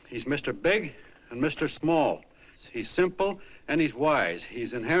 He's Mr. Big and Mr. Small. He's simple and he's wise.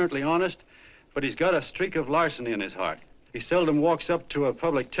 He's inherently honest, but he's got a streak of larceny in his heart. He seldom walks up to a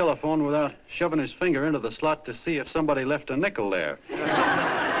public telephone without shoving his finger into the slot to see if somebody left a nickel there.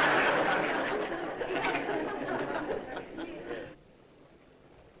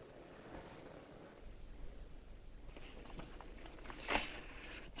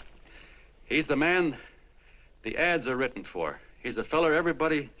 He's the man the ads are written for. He's the feller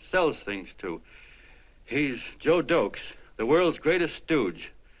everybody sells things to. He's Joe Doe, the world's greatest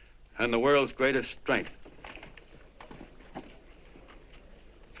stooge and the world's greatest strength.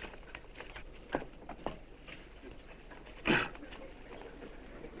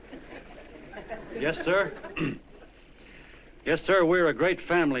 Yes, sir. Yes, sir, we're a great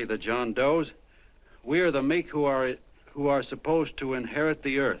family, the John Does. We are the meek who are supposed to inherit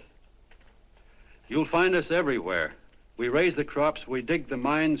the earth. You'll find us everywhere. We raise the crops, we dig the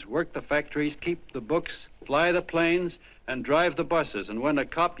mines, work the factories, keep the books, fly the planes, and drive the buses. And when a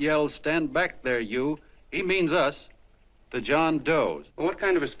cop yells, "Stand back there, you," he means us, the John Does. Well, what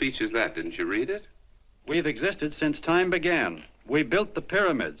kind of a speech is that? Didn't you read it? We've existed since time began. We built the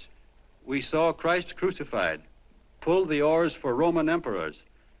pyramids. We saw Christ crucified, pulled the oars for Roman emperors,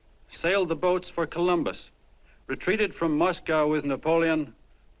 sailed the boats for Columbus, retreated from Moscow with Napoleon,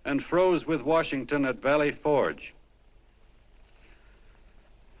 and froze with Washington at Valley Forge.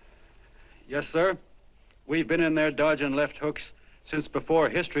 Yes, sir. We've been in there dodging left hooks since before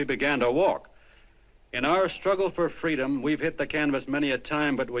history began to walk. In our struggle for freedom, we've hit the canvas many a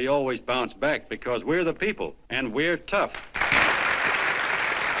time, but we always bounce back because we're the people, and we're tough.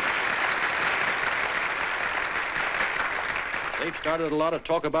 They've started a lot of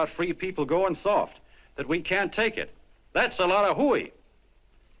talk about free people going soft, that we can't take it. That's a lot of hooey.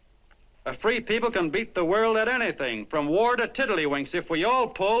 A free people can beat the world at anything, from war to tiddlywinks, if we all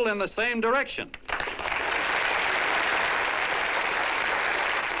pull in the same direction.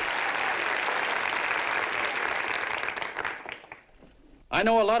 I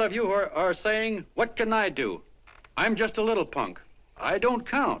know a lot of you are saying, "What can I do? I'm just a little punk. I don't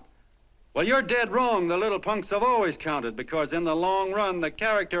count." Well, you're dead wrong. The little punks have always counted, because in the long run, the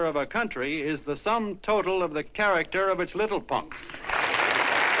character of a country is the sum total of the character of its little punks.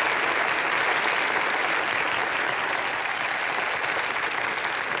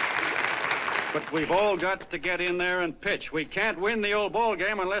 But we've all got to get in there and pitch. We can't win the old ball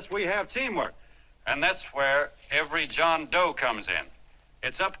game unless we have teamwork. And that's where every John Doe comes in.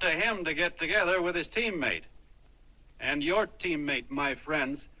 It's up to him to get together with his teammate. And your teammate, my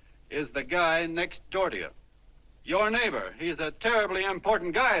friends, is the guy next door to you. Your neighbor. He's a terribly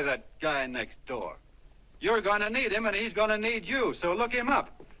important guy, that guy next door. You're going to need him, and he's going to need you, so look him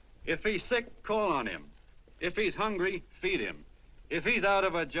up. If he's sick, call on him. If he's hungry, feed him. If he's out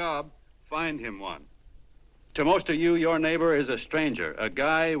of a job, find him one. To most of you, your neighbor is a stranger, a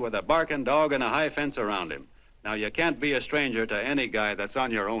guy with a barking dog and a high fence around him. Now, you can't be a stranger to any guy that's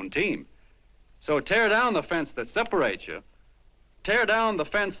on your own team. So tear down the fence that separates you. Tear down the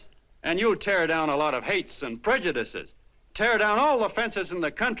fence, and you'll tear down a lot of hates and prejudices. Tear down all the fences in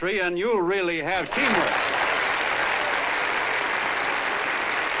the country, and you'll really have teamwork.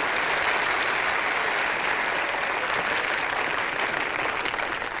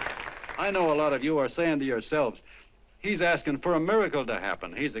 I know a lot of you are saying to yourselves, he's asking for a miracle to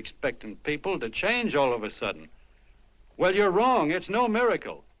happen. He's expecting people to change all of a sudden. Well, you're wrong. It's no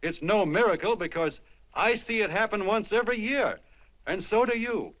miracle. It's no miracle because I see it happen once every year, and so do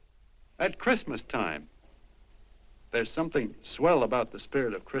you, at Christmas time. There's something swell about the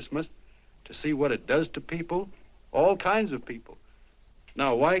spirit of Christmas, to see what it does to people, all kinds of people.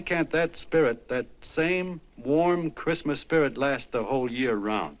 Now, why can't that spirit, that same warm Christmas spirit, last the whole year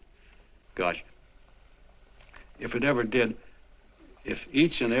round? Gosh, if it ever did, if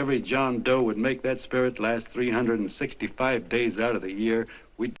each and every John Doe would make that spirit last 365 days out of the year,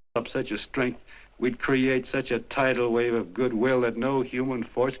 we'd develop such a strength, we'd create such a tidal wave of goodwill that no human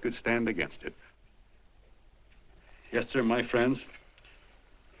force could stand against it. Yes, sir, my friends.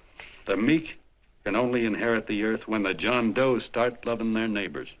 The meek can only inherit the earth when the John Does start loving their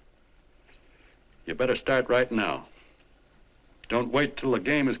neighbors. You better start right now. Don't wait till the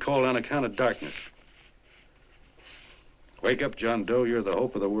game is called on account of darkness. Wake up, John Doe. You're the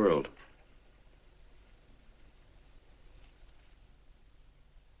hope of the world.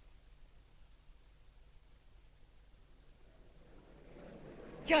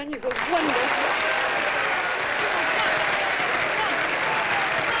 John, you were wonderful.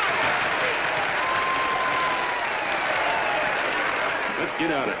 Let's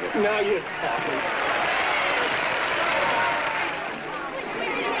get out of here. Now you're talking.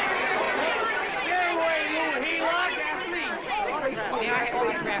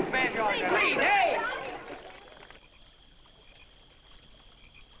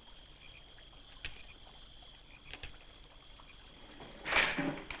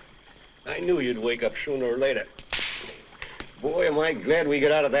 I knew you'd wake up sooner or later. Boy, am I glad we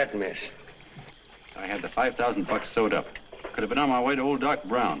got out of that mess. I had the $5,000 sewed up. Could have been on my way to old Doc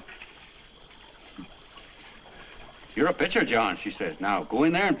Brown. You're a pitcher, John, she says. Now, go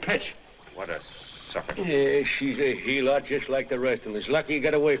in there and pitch. What a sucker. Yeah, she's a heel-lot just like the rest of them. It's lucky you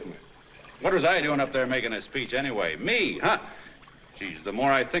got away from her. What was I doing up there making a speech anyway? Me, huh? Geez, the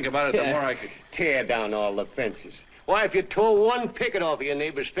more I think about it, the more I could... Tear down all the fences. Why, if you tore one picket off of your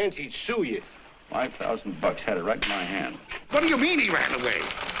neighbor's fence, he'd sue you. $5,000 had it right in my hand. What do you mean he ran away?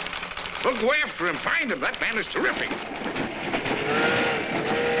 We'll go after him, find him. That man is terrific.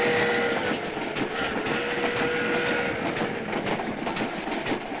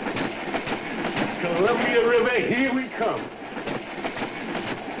 Columbia River, here we come.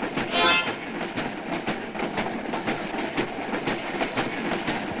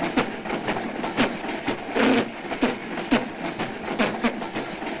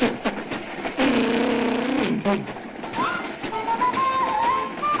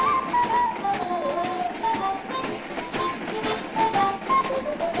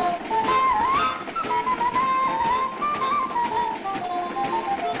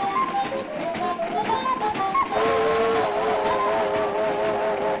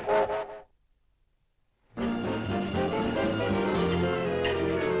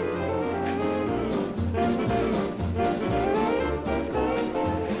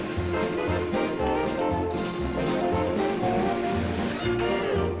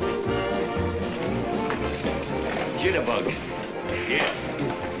 Jitterbugs. Yeah.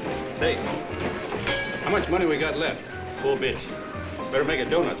 Say, how much money we got left? 4 bits. Better make it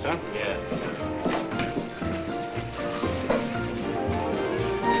donuts, huh? Yeah.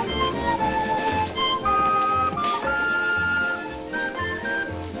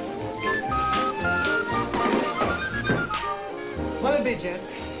 What'll it be, gents?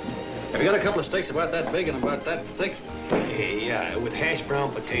 Have you got a couple of steaks about that big and about that thick? Yeah, with hash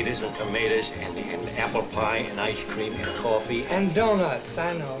brown potatoes and tomatoes and apple pie and ice cream and coffee. And donuts,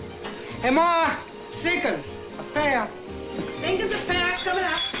 I know. Hey, Ma! Seekers! A pair. Fingers a pair coming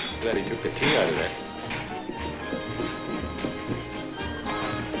up. Glad he took the tea out of that.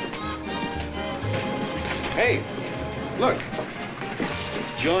 Hey, look.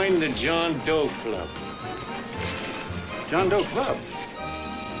 Join the John Doe Club. John Doe Club.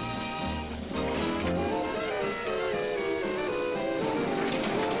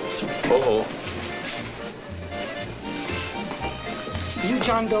 Uh-oh. You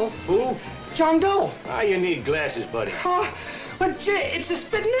John Doe? Who? John Doe. Ah, you need glasses, buddy. Oh, but Jay, it's a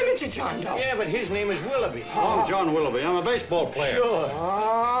spitting image of John Doe. Yeah, but his name is Willoughby. I'm John Willoughby. I'm a baseball player. Sure.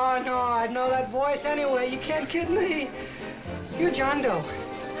 Oh, no, I'd know that voice anyway. You can't kid me. You John Doe.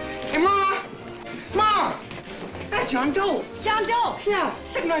 Hey, Ma! Ma! That's John Doe. John Doe. Yeah,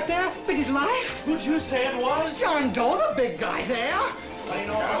 sitting right there, big as life. Who'd you say it was? John Doe, the big guy there.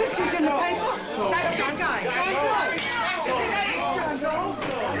 Pictures in the paper. That's John Guy. John Doe. John Doe.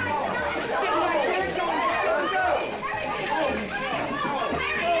 Sitting right there, John Doe.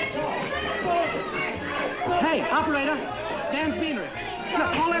 Hey, operator. Dan's Beanery.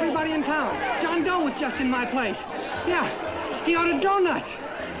 Look, call everybody in town. John Doe was just in my place. Yeah, he ordered donuts.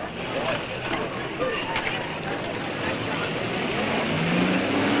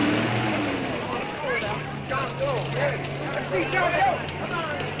 John Doe. Let's see John Doe. Come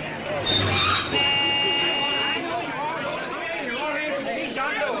on.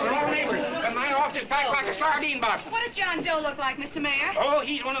 John Doe, we're all neighbors. But my office is packed like a sardine box. What does John Doe look like, Mr. Mayor? Oh,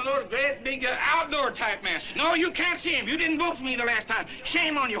 he's one of those great big outdoor type men. No, you can't see him. You didn't vote for me the last time.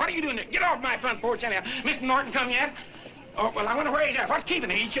 Shame on you. What are you doing there? Get off my front porch anyhow. Mr. Norton come yet? Oh, well, I wonder where he's at. What's keeping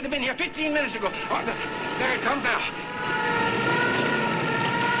him? He should have been here 15 minutes ago. Oh, there he comes now.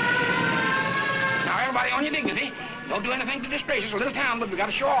 Now, everybody on your dignity. Don't do anything to disgrace us. A little town, but we got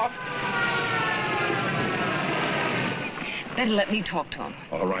to show off. Better let me talk to him.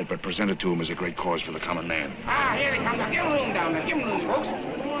 All right, but present it to him as a great cause for the common man. Ah, here he comes. Now, give him room down there. Give him room, folks.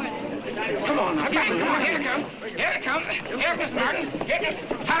 Come on, now. Come on, here he comes. Here he comes. Here, Mr. Norton. Here,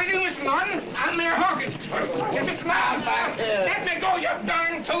 how do you do, Mr. Norton? I'm Mayor Hawkins. Here, Mr. Miles. Let me go, you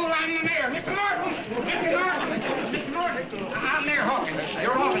darn fool. I'm the mayor. Mr. Norton. Mr. Norton. Mr. Norton. I'm Mayor Hawkins.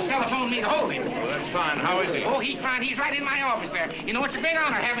 Your office telephoned me to hold him. Well, that's fine. How is he? Oh, he's fine. He's right in my office there. You know, it's a great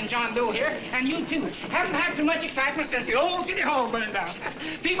honor having John Doe here, and you, too. Haven't had so much excitement since the old city hall burned down.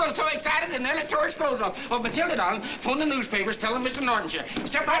 People are so excited and they'll tore his clothes off. Oh, Matilda, darling, phone the newspapers, tell them Mr. Norton's here.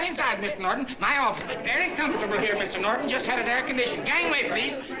 Step right inside, Mr. Norton. My office. Very comfortable here, Mr. Norton. Just had it air conditioned. Gangway,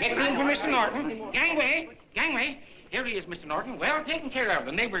 please. Make room for Mr. Norton. Gangway. Gangway. Here he is, Mr. Norton. Well taken care of.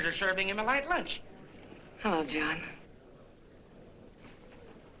 The neighbors are serving him a light lunch. Hello, John.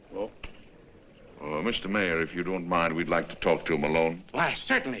 Well, Mr. Mayor, if you don't mind, we'd like to talk to him alone. Why,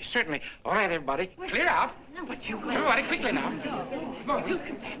 certainly, certainly. All right, everybody. Clear out. No, but you... Everybody, quickly now. Come on.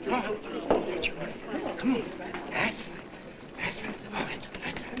 Come on. Come on. That's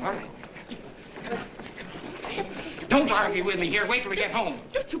it. All right. Don't argue with me here. Wait till we get home.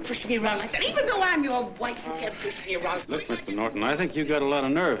 Don't you push me around like that. Even though I'm your wife, you can't push me around. Look, Mr. Norton, I think you got a lot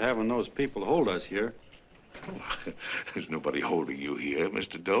of nerve having those people hold us here. There's nobody holding you here,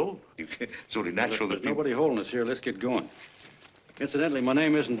 Mr. Doe. It's only natural There's that people... nobody holding us here. Let's get going. Incidentally, my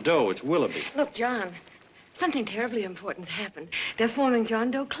name isn't Doe. It's Willoughby. Look, John, something terribly important's happened. They're forming John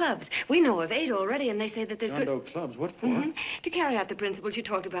Doe clubs. We know of 8 already, and they say that there's John Doe clubs? What for? To carry out the principles you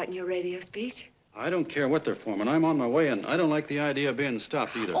talked about in your radio speech. I don't care what they're forming. I'm on my way, and I don't like the idea of being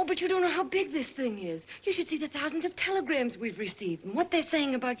stopped either. Oh, but you don't know how big this thing is. You should see the thousands of telegrams we've received and what they're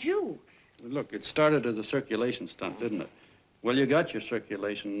saying about you. Look, it started as a circulation stunt, didn't it? Well, you got your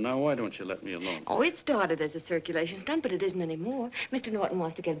circulation. Now, why don't you let me alone? Oh, it started as a circulation stunt, but it isn't anymore. Mr. Norton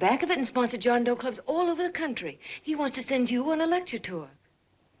wants to get back of it and sponsor John Doe clubs all over the country. He wants to send you on a lecture tour.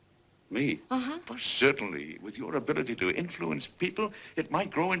 Me? Uh-huh. Well, certainly, with your ability to influence people, it might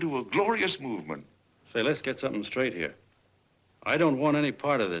grow into a glorious movement. Say, let's get something straight here. I don't want any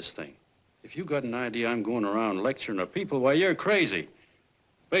part of this thing. If you got an idea I'm going around lecturing at people, why, you're crazy.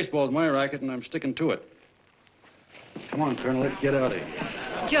 Baseball's my racket, and I'm sticking to it. Come on, Colonel, let's get out of here.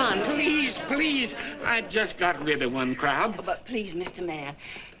 John, Please. I just got rid of one crowd. Oh, but please, Mr. Mayor,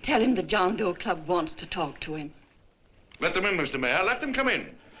 tell him the John Doe Club wants to talk to him. Let them in, Mr. Mayor. Let them come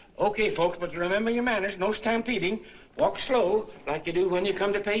in. Okay, folks, but remember your manners. No stampeding. Walk slow, like you do when you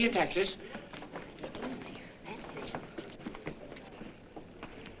come to pay your taxes.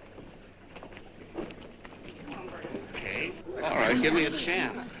 Okay. All right, give me a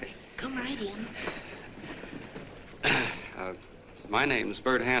chance. come right in. My name's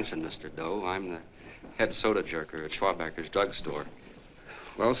Bert Hansen, Mr. Doe. I'm the head soda jerker at Schwabacker's drugstore.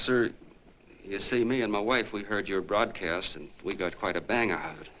 Well, sir, you see, me and my wife, we heard your broadcast, and we got quite a bang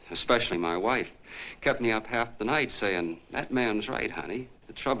out of it, especially my wife. Kept me up half the night saying, that man's right, honey.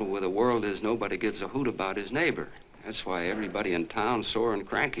 The trouble with the world is nobody gives a hoot about his neighbor. That's why everybody in town's sore and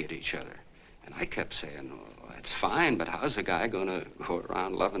cranky at each other. And I kept saying, well, that's fine, but how's a guy going to go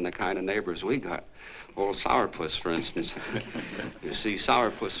around loving the kind of neighbors we got? Old Sourpuss, for instance. You see,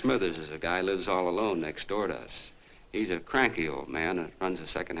 Sourpuss Smithers is a guy who lives all alone next door to us. He's a cranky old man that runs a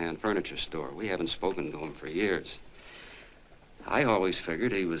second-hand furniture store. We haven't spoken to him for years. I always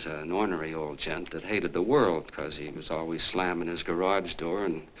figured he was an ornery old gent that hated the world because he was always slamming his garage door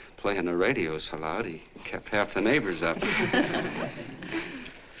and playing the radio so loud he kept half the neighbors up.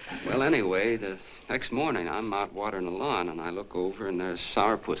 Well, anyway, the next morning I'm out watering the lawn and I look over and there's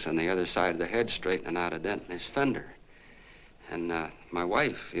Sourpuss on the other side of the hedge straightening out a dent in his fender. And my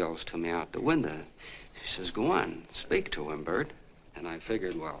wife yells to me out the window. She says, go on, speak to him, Bert. And I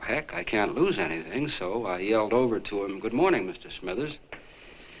figured, well, heck, I can't lose anything, so I yelled over to him, good morning, Mr. Smithers.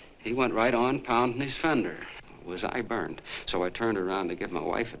 He went right on pounding his fender. Was I burned? So I turned around to give my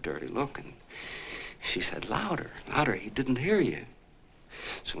wife a dirty look, and she said, louder, he didn't hear you.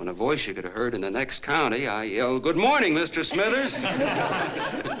 So in a voice you could have heard in the next county, I yelled, good morning, Mr. Smithers.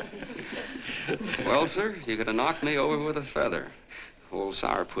 Well, sir, you could have knocked me over with a feather. Old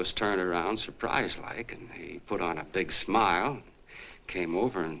Sourpuss turned around, surprised-like, and he put on a big smile, came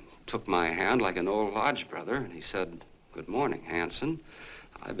over and took my hand like an old lodge brother, and he said, good morning, Hanson.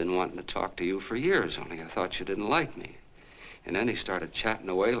 I've been wanting to talk to you for years, only I thought you didn't like me. And then he started chatting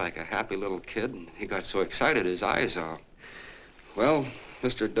away like a happy little kid, and he got so excited his eyes all... Well,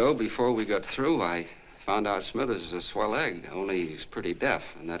 Mr. Doe, before we got through, I found out Smithers is a swell egg, only he's pretty deaf,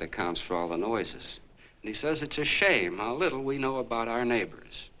 and that accounts for all the noises. And he says it's a shame how little we know about our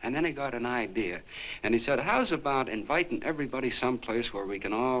neighbors. And then he got an idea. And he said, how's about inviting everybody someplace where we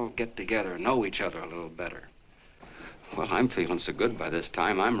can all get together and know each other a little better? Well, I'm feeling so good by this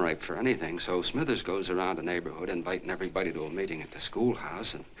time, I'm ripe for anything. So Smithers goes around the neighborhood inviting everybody to a meeting at the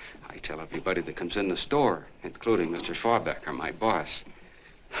schoolhouse. And I tell everybody that comes in the store, including Mr. Schwabacker, my boss.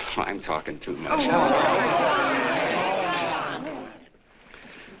 I'm talking too much.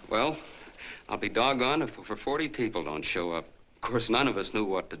 Well, I'll be doggone if for 40 people don't show up. Of course, none of us knew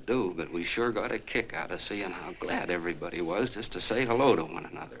what to do, but we sure got a kick out of seeing how glad everybody was just to say hello to one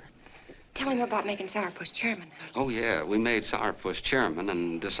another. Tell him about making Sourpuss chairman. Oh, yeah, we made Sourpuss chairman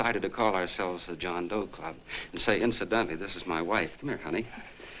and decided to call ourselves the John Doe Club. And say, incidentally, this is my wife. Come here, honey.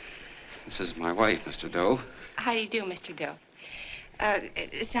 This is my wife, Mr. Doe. How do you do, Mr. Doe?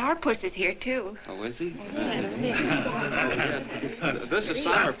 Sourpuss is here, too. Oh, is he? This is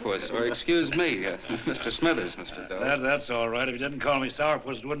Sourpuss, or excuse me, Mr. Smithers, Mr. Doe. That's all right. If you didn't call me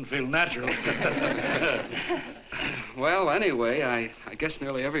Sourpuss, it wouldn't feel natural. Well, anyway, I guess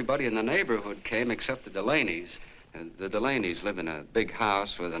nearly everybody in the neighborhood came except the Delaney's. The Delaney's live in a big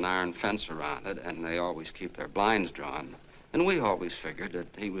house with an iron fence around it, and they always keep their blinds drawn. And we always figured that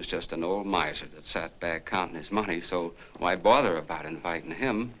he was just an old miser that sat back counting his money, so why bother about inviting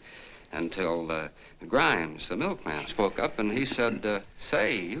him? Until Grimes, the milkman, spoke up, and he said,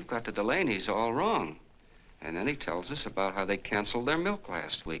 say, you've got the Delaney's all wrong. And then he tells us about how they canceled their milk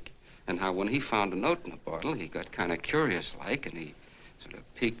last week, and how when he found a note in the bottle, he got kind of curious-like, and he sort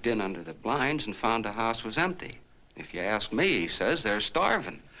of peeked in under the blinds and found the house was empty. If you ask me, he says, they're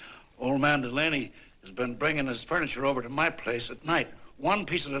starving. Old man Delaney has been bringing his furniture over to my place at night, one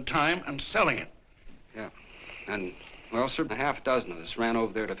piece at a time, and selling it. Yeah. And, well, sir, a half dozen of us ran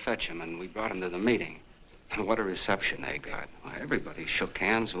over there to fetch him, and we brought him to the meeting. And what a reception they got. Why, everybody shook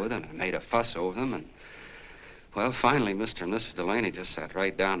hands with him and made a fuss over them, and, well, finally, Mr. and Mrs. Delaney just sat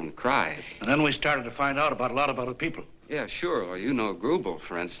right down and cried. And then we started to find out about a lot of other people. Yeah, sure. Well, you know Grubel,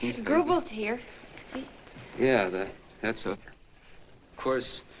 for instance. Grubel's here. See? Yeah, that's a... Of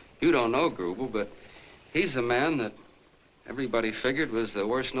course, you don't know Grubel, but he's the man that everybody figured was the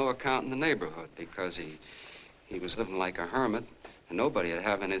worst no-account in the neighborhood because he was living like a hermit and nobody would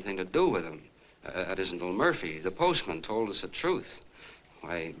have anything to do with him. That isn't little Murphy. The postman told us the truth.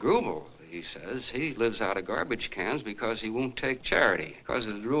 Why, Grubel, he says, he lives out of garbage cans because he won't take charity, because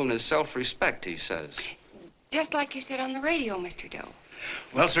it'd ruin his self-respect, he says. Just like you said on the radio, Mr. Doe.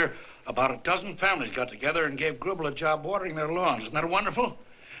 Well, sir, about a dozen families got together and gave Grubel a job watering their lawns. Isn't that wonderful?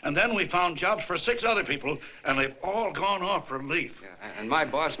 And then we found jobs for 6 other people, and they've all gone off relief. Yeah, and my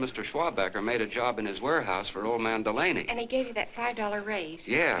boss, Mr. Schwabecker, made a job in his warehouse for old man Delaney. And he gave you that $5 raise.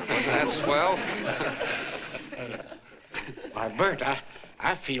 Yeah, wasn't that swell? Why, Bert,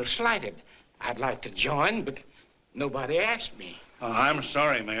 I feel slighted. I'd like to join, but nobody asked me. I'm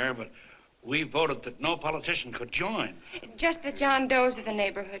sorry, Mayor, but we voted that no politician could join. Just the John Does of the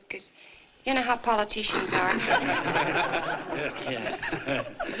neighborhood, because you know how politicians are.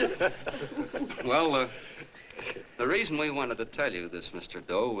 Well, the reason we wanted to tell you this, Mr.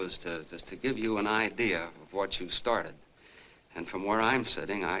 Doe, was just to give you an idea of what you started. And from where I'm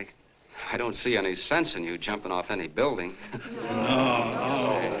sitting, I don't see any sense in you jumping off any building.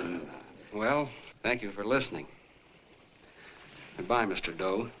 No. Well, thank you for listening. Goodbye, Mr.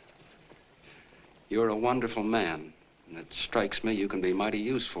 Doe. You're a wonderful man, and it strikes me you can be mighty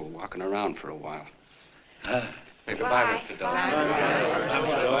useful walking around for a while. Hey, goodbye, Mr. Doe.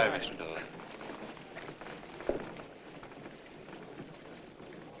 Goodbye, Mr. Doe.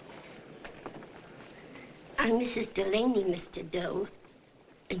 I'm Mrs. Delaney, Mr. Doe.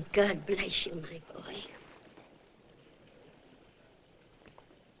 And God bless you, my boy.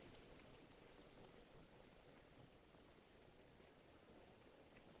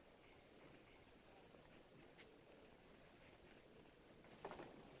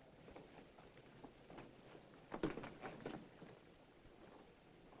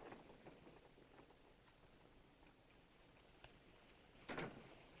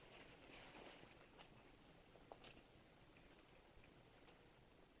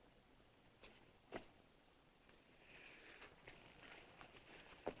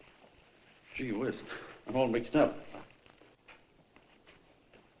 Gee whiz, I'm all mixed up.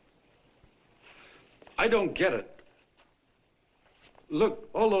 I don't get it. Look,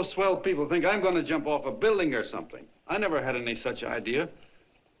 all those swell people think I'm going to jump off a building or something. I never had any such idea.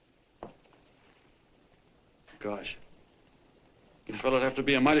 Gosh. The fellow'd have to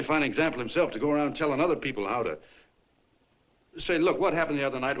be a mighty fine example himself to go around telling other people how to... Say, look, what happened the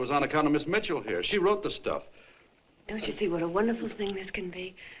other night was on account of Miss Mitchell here. She wrote the stuff. Don't you see what a wonderful thing this can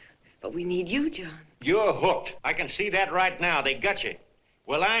be? But we need you, John. You're hooked. I can see that right now. They got you.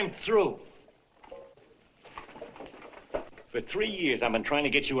 Well, I'm through. For 3 years, I've been trying to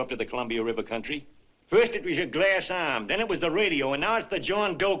get you up to the Columbia River country. First, it was your glass arm. Then it was the radio. And now it's the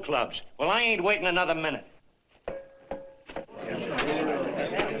John Doe clubs. Well, I ain't waiting another minute.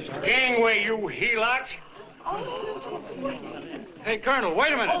 Gangway, you helots. Hey, Colonel,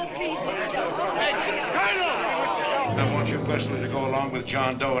 wait a minute. Hey, Colonel! I want you personally to go along with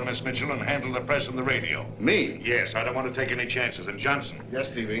John Doe and Miss Mitchell and handle the press and the radio. Me? Yes, I don't want to take any chances. And Johnson. Yes,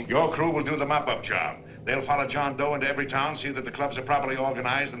 Stevie. Your crew will do the mop-up job. They'll follow John Doe into every town, see that the clubs are properly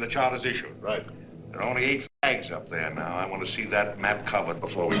organized and the charter's issued. Right. There are only 8 flags up there now. I want to see that map covered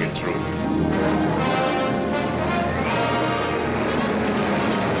before we get through.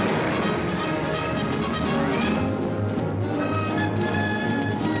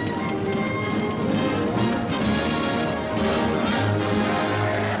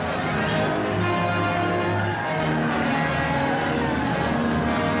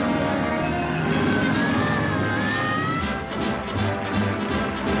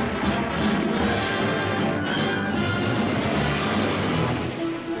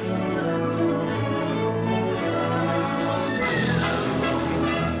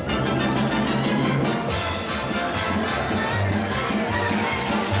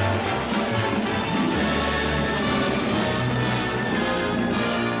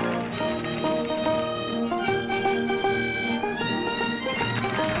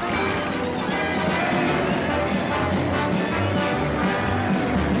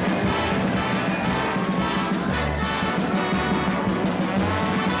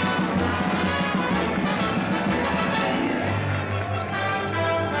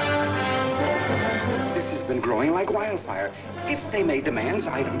 going like wildfire. If they made demands,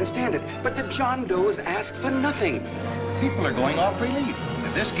 I'd understand it. But the John Does ask for nothing. People are going off relief.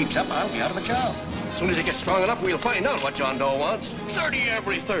 If this keeps up, I'll be out of a job. As soon as it gets strong enough, we'll find out what John Doe wants. 30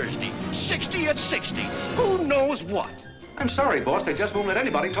 every Thursday. 60 at 60. Who knows what? I'm sorry, boss. They just won't let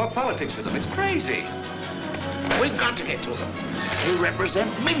anybody talk politics to them. It's crazy. We've got to get to them. They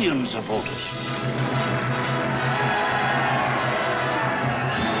represent millions of voters.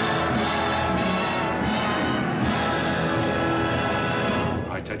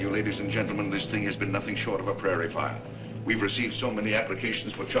 I tell you, ladies and gentlemen, this thing has been nothing short of a prairie fire. We've received so many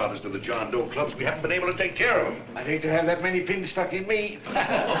applications for charters to the John Doe clubs, we haven't been able to take care of them. I'd hate to have that many pins stuck in me.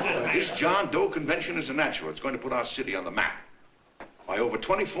 This John Doe convention is a natural. It's going to put our city on the map. Why, over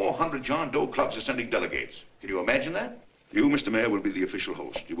 2,400 John Doe clubs are sending delegates. Can you imagine that? You, Mr. Mayor, will be the official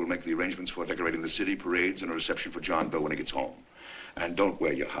host. You will make the arrangements for decorating the city, parades, and a reception for John Doe when he gets home. And don't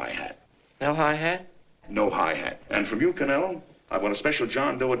wear your high hat. No high hat? No high hat. And from you, Cannell, I want a special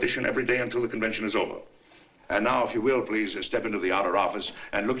John Doe edition every day until the convention is over. And now, if you will, please step into the outer office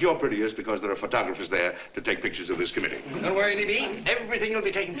and look your prettiest because there are photographers there to take pictures of this committee. Don't worry, D.B. Everything will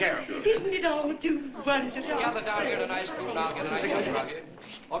be taken care of. Isn't it all too wonderful? Gather down here tonight, school down here tonight.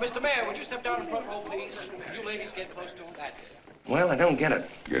 Oh, Mr. Mayor, would you step down in front row, please? You ladies get close to him. That's it. Well, I don't get it.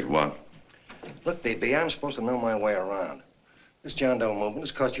 Get what? Look, D.B., I'm supposed to know my way around. This John Doe movement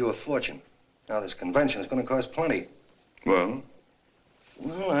has cost you a fortune. Now, this convention is going to cost plenty. Well?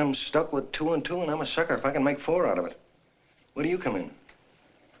 Well, I'm stuck with 2 and 2, and I'm a sucker if I can make 4 out of it. Where do you come in?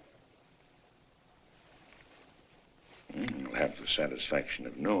 You'll have the satisfaction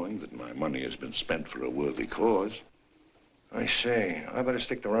of knowing that my money has been spent for a worthy cause. I see. I better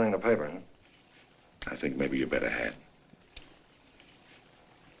stick to running the paper, huh? I think maybe you better had.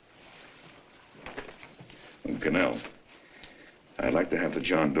 Cannell, I'd like to have the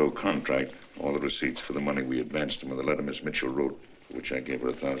John Doe contract, all the receipts for the money we advanced him, and the letter Miss Mitchell wrote, for which I gave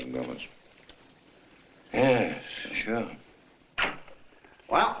her $1,000. Yes, sure.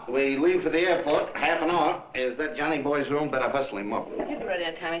 Well, we leave for the airport. Half an hour. Is that Johnny boy's room? Better hustle him up. He'll be ready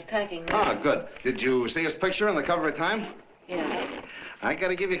on time. He's packing. Ah, good. Did you see his picture on the cover of Time? Yeah. I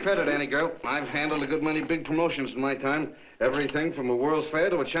gotta give you credit, Annie girl. I've handled a good many big promotions in my time. Everything from a World's Fair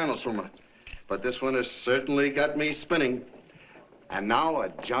to a channel swimmer. But this one has certainly got me spinning. And now a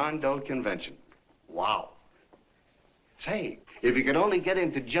John Doe convention. Wow. Say, if you could only get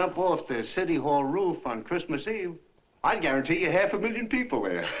him to jump off the City Hall roof on Christmas Eve, I'd guarantee you 500,000 people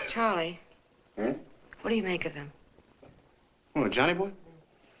there. Charlie. Huh? What do you make of him? Oh, Johnny boy?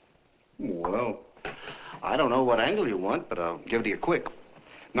 Well, I don't know what angle you want, but I'll give it to you quick.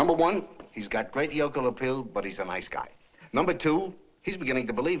 Number 1, he's got great yokel appeal, but he's a nice guy. Number 2, he's beginning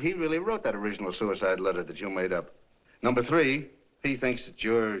to believe he really wrote that original suicide letter that you made up. Number 3, he thinks that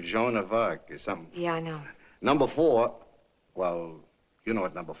you're Joan of Arc or something. Yeah, I know. Number 4, well, you know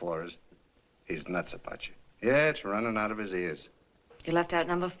what number 4 is. He's nuts about you. Yeah, it's running out of his ears. You left out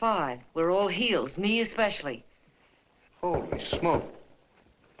number 5. We're all heels, me especially. Holy smoke.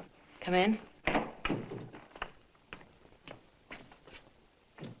 Come in.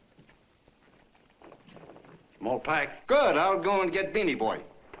 Small pack. Good. I'll go and get Beanie Boy.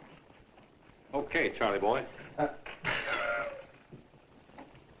 Okay, Charlie boy.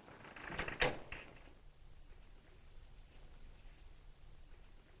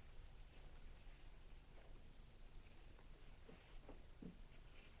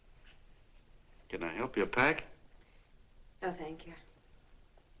 Can I help you pack? No, thank you.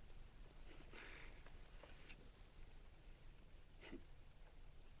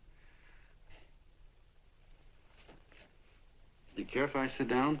 Do you care if I sit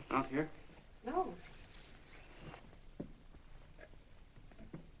down out here? No.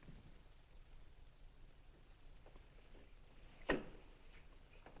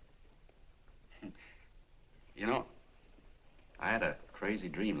 You know, I had a crazy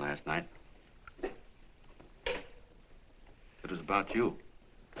dream last night. It was about you.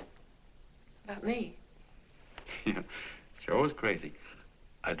 About me? Yeah, sure was crazy.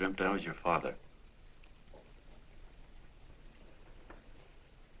 I dreamt I was your father.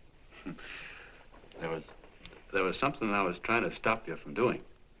 There was something I was trying to stop you from doing.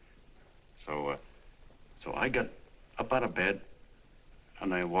 So I got up out of bed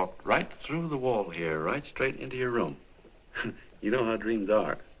and I walked right through the wall here, right straight into your room. You know how dreams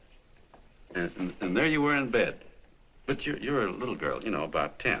are. And there you were in bed. But you're a little girl, you know,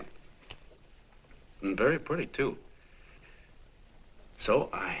 about 10. And very pretty, too. So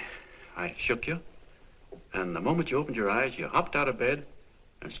I shook you, and the moment you opened your eyes, you hopped out of bed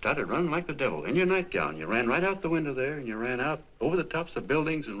and started running like the devil in your nightgown. You ran right out the window there, and you ran out over the tops of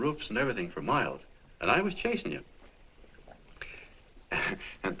buildings and roofs and everything for miles. And I was chasing you.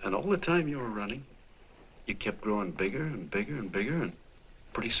 And all the time you were running, you kept growing bigger and bigger and bigger, and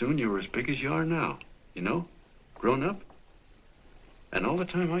pretty soon you were as big as you are now, you know, grown up. And all the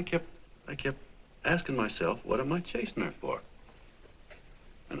time I kept asking myself, what am I chasing her for?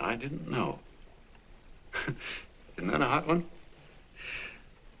 And I didn't know. Isn't that a hot one?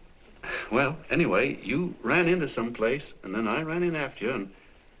 Well, anyway, you ran into some place, and then I ran in after you,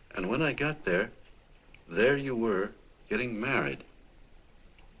 and when I got there you were getting married.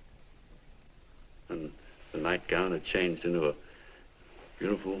 And the nightgown had changed into a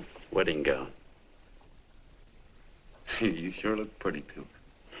beautiful wedding gown. You sure look pretty, too.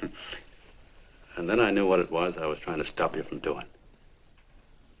 And then I knew what it was I was trying to stop you from doing.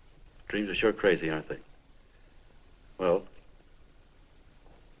 Dreams are sure crazy, aren't they? Well,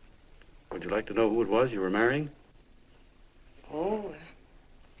 would you like to know who it was you were marrying? Oh,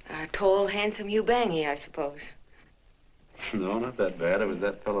 a tall, handsome Ubangi, I suppose. No, not that bad. It was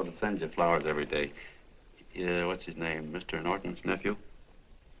that fellow that sends you flowers every day. What's his name? Mr. Norton's nephew?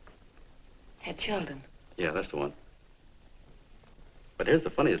 Had children. Yeah, that's the one. But here's the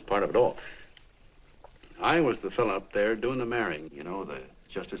funniest part of it all. I was the fellow up there doing the marrying, you know, the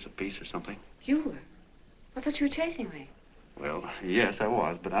justice of peace or something. You were? I thought you were chasing me. Well, yes, I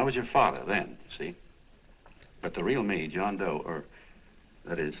was, but I was your father then, you see. But the real me, John Doe, or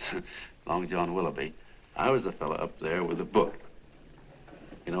that is, Long John Willoughby, I was the fellow up there with the book.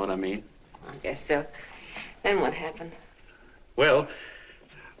 You know what I mean? I guess so. Then what happened? Well,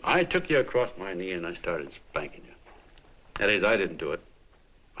 I took you across my knee and I started spanking you. That is, I didn't do it.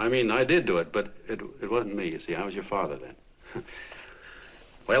 I mean, I did do it, but it wasn't me, you see. I was your father then.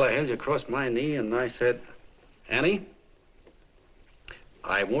 Well, I held you across my knee and I said, Annie,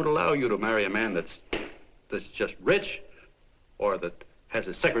 I won't allow you to marry a man that's just rich or that has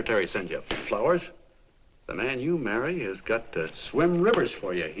his secretary send you flowers. The man you marry has got to swim rivers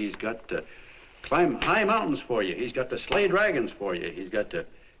for you. He's got to climb high mountains for you. He's got to slay dragons for you. He's got to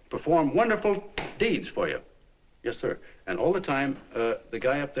perform wonderful deeds for you. Yes, sir. And all the time, the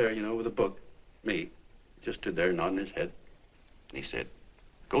guy up there, you know, with the book, me, just stood there nodding his head. And he said,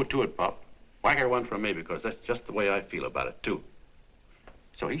 go to it, Pop. Whack her one from me, because that's just the way I feel about it, too.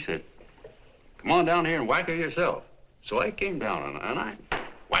 So he said, come on down here and whack her yourself. So I came down and I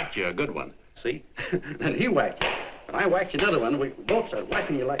whacked you a good one, see? Then he whacked you, and I whacked you another one. We both started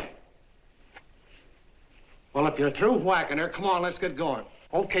whacking you like... Well, if you're through whacking her, come on, let's get going.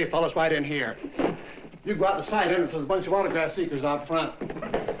 Okay, fellas, right in here. You go out the side entrance. There's a bunch of autograph seekers out front.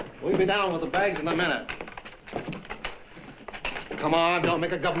 We'll be down with the bags in a minute. Come on, don't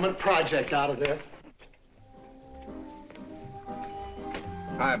make a government project out of this.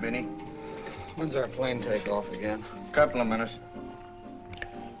 Hi, Benny. When's our plane take off again? Couple of minutes.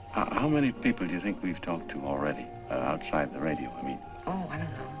 How many people do you think we've talked to already, outside the radio, I mean? Oh, I don't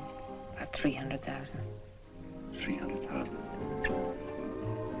know. About 300,000. 300,000?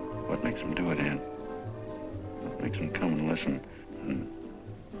 What makes them do it, Ann? What makes them come and listen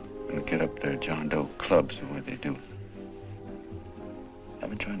and get up their John Doe clubs the way they do? I've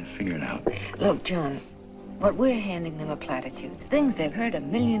been trying to figure it out. Look, John, what we're handing them are platitudes. Things they've heard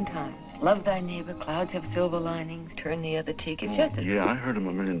 1,000,000 times. Love thy neighbor, clouds have silver linings, turn the other cheek. It's just a... Yeah, I heard them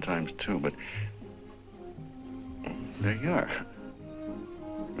 1,000,000 times, too, but... there you are.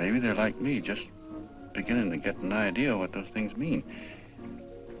 Maybe they're like me, just beginning to get an idea what those things mean.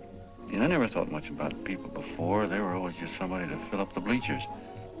 You know, I never thought much about people before. They were always just somebody to fill up the bleachers.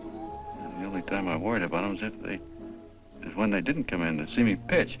 And the only time I worried about them is when they didn't come in to see me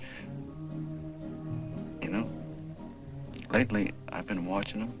pitch. You know, lately I've been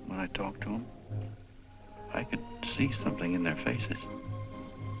watching them when I talk to them. I could see something in their faces.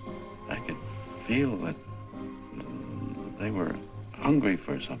 I could feel that they were hungry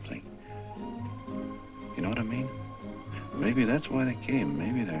for something. You know what I mean? Maybe that's why they came.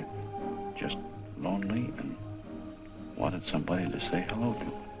 Maybe they're just lonely and wanted somebody to say hello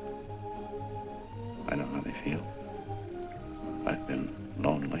to. I know how they feel. I've been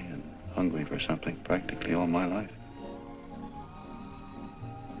lonely and hungry for something practically all my life.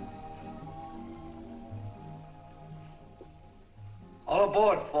 All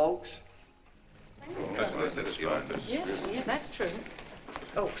aboard, folks. Yeah, that's true.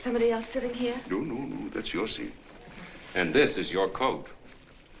 Oh, somebody else sitting here? No, that's your seat. And this is your coat.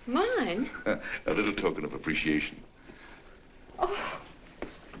 Mine? A little token of appreciation.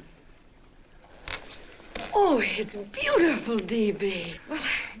 Oh, it's beautiful, D.B. Well,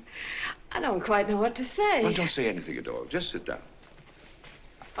 I don't quite know what to say. Well, don't say anything at all. Just sit down.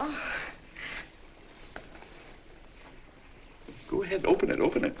 Oh, Go ahead, open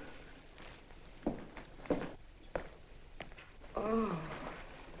it. Oh.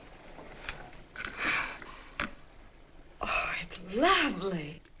 Oh, it's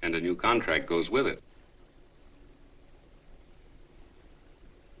lovely. And a new contract goes with it.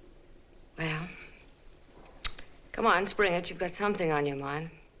 Well, come on, spring it. You've got something on your mind.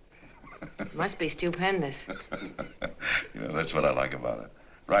 It must be stupendous. You know, that's what I like about it.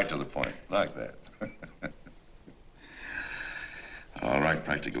 Right to the point, like that. All right,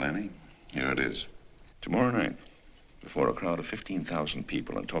 Practical Annie. Here it is. Tomorrow night, before a crowd of 15,000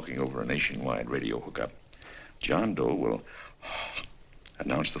 people and talking over a nationwide radio hookup, John Doe will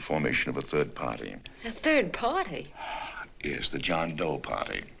announce the formation of a third party. A third party? Yes, the John Doe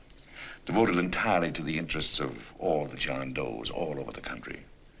Party. Devoted entirely to the interests of all the John Does all over the country,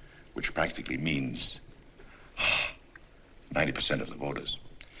 which practically means 90% of the voters.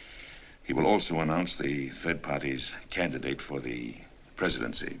 He will also announce the third party's candidate for the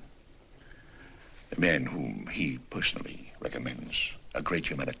presidency, a man whom he personally recommends, a great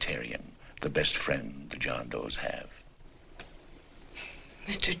humanitarian, the best friend the John Does have.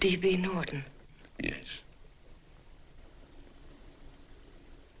 Mr. D.B. Norton. Yes.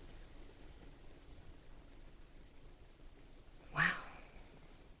 Wow.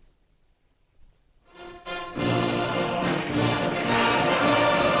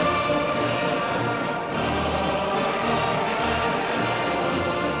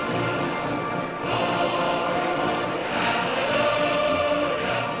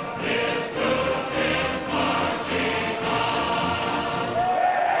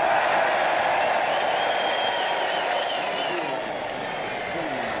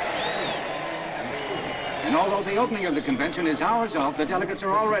 And although the opening of the convention is hours off, the delegates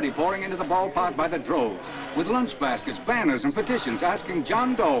are already pouring into the ballpark by the droves, with lunch baskets, banners, and petitions asking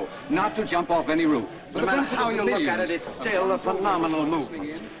John Doe not to jump off any roof. No matter how you look at it, it's still a phenomenal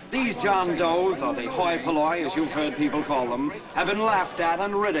movement. These John Does, or the hoi polloi, as you've heard people call them, have been laughed at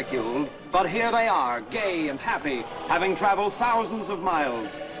and ridiculed. But here they are, gay and happy, having traveled thousands of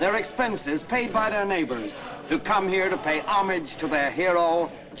miles, their expenses paid by their neighbors, to come here to pay homage to their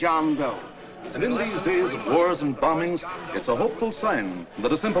hero, John Doe. And in these days of wars and bombings, it's a hopeful sign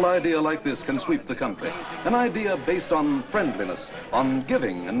that a simple idea like this can sweep the country. An idea based on friendliness, on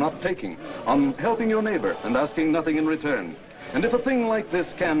giving and not taking, on helping your neighbor and asking nothing in return. And if a thing like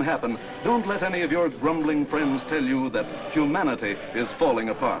this can happen, don't let any of your grumbling friends tell you that humanity is falling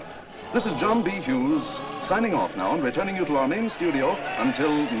apart. This is John B. Hughes, signing off now and returning you to our main studio until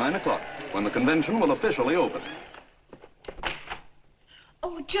 9 o'clock, when the convention will officially open.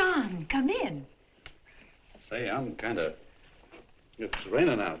 Oh, John, come in. Say, I'm it's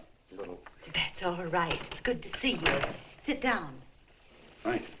raining out a little. That's all right. It's good to see you. Sit down.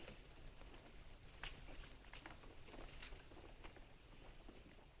 Thanks.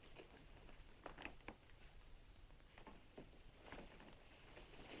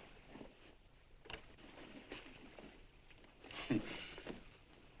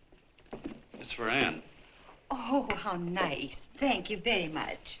 It's for Anne. Oh, how nice. Thank you very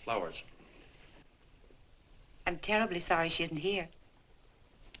much. Flowers. I'm terribly sorry she isn't here.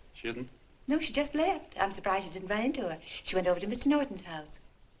 She isn't? No, she just left. I'm surprised you didn't run into her. She went over to Mr. Norton's house.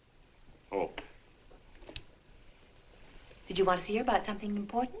 Oh. Did you want to see her about something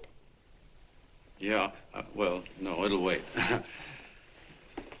important? Yeah. Well, no, it'll wait.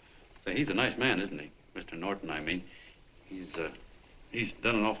 Say, he's a nice man, isn't he? Mr. Norton, I mean. He's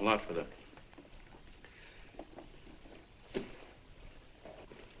done an awful lot for the...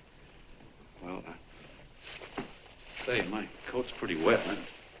 Well, say, my coat's pretty wet.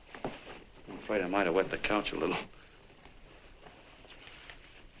 I'm afraid I might have wet the couch a little.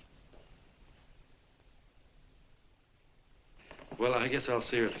 Well, I guess I'll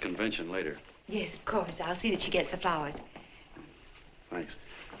see her at the convention later. Yes, of course. I'll see that she gets the flowers. Thanks.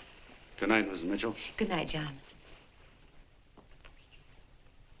 Good night, Mrs. Mitchell. Good night, John.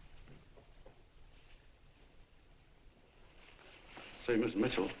 Say, Miss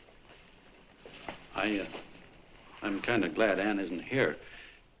Mitchell, I'm kind of glad Anne isn't here.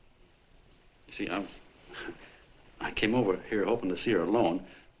 You see, I came over here hoping to see her alone,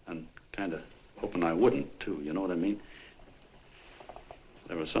 and kind of hoping I wouldn't, too, you know what I mean?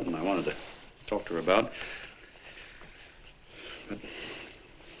 There was something I wanted to talk to her about. But,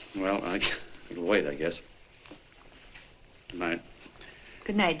 well, it'll wait, I guess. Good night.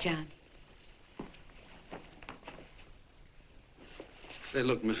 Good night, John. Say,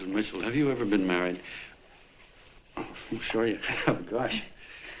 look, Mrs. Mitchell, have you ever been married? Oh, I'm sure you have. Gosh,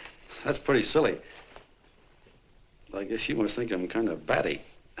 that's pretty silly. I guess you must think I'm kind of batty.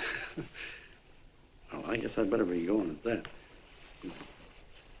 Well, I guess I'd better be going at that.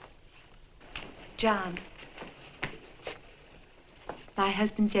 John. My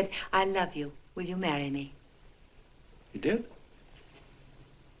husband said, I love you. Will you marry me? He did?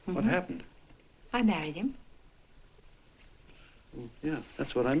 What happened? I married him. Well, yeah,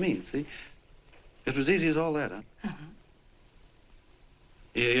 that's what I mean, see? It was easy as all that, huh? Uh-huh.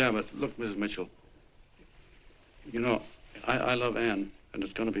 Yeah, but look, Mrs. Mitchell, you know, I love Anne, and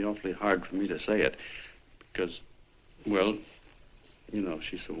it's going to be awfully hard for me to say it because, well, you know,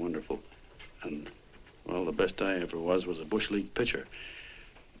 she's so wonderful. And, well, the best I ever was a Bush League pitcher.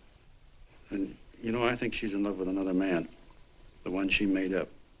 And, you know, I think she's in love with another man, the one she made up.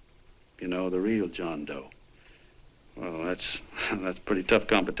 You know, the real John Doe. Well, that's pretty tough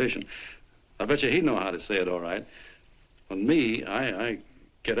competition. I bet you he'd know how to say it all right. On me, I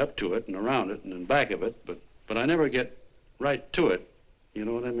get up to it and around it and in back of it, but I never get right to it. You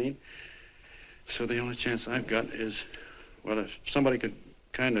know what I mean? So the only chance I've got is, well, if somebody could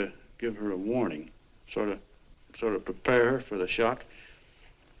kind of give her a warning, sort of prepare her for the shock.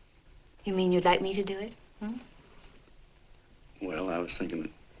 You mean you'd like me to do it? Hmm? Well, I was thinking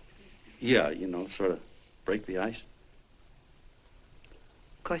that, yeah, you know, sort of break the ice.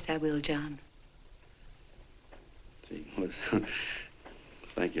 Of course I will, John. See,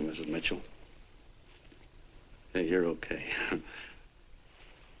 thank you, Mrs. Mitchell. Hey, you're okay.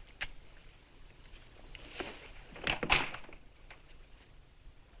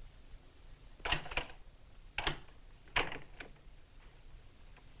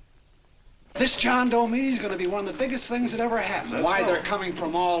 This John Doe meeting is going to be one of the biggest things that ever happened. Why, they're coming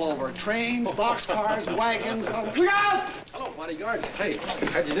from all over. Trains, boxcars, wagons. Look out! Hello, bodyguards. Hey,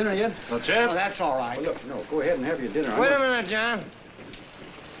 had your dinner yet? No, Chip? Oh, that's all right. Well, look, no, go ahead and have your dinner. Wait a minute, John.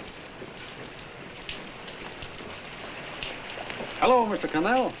 Hello, Mr.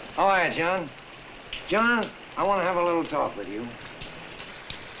 Connell. How are you, John? John, I want to have a little talk with you.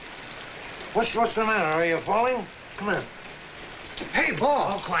 What's the matter? Are you falling? Come on. Hey,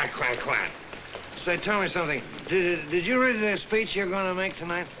 Paul. Oh, quiet. Say, tell me something. Did you read the speech you're going to make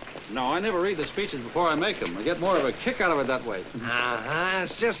tonight? No, I never read the speeches before I make them. I get more of a kick out of it that way. Uh-huh.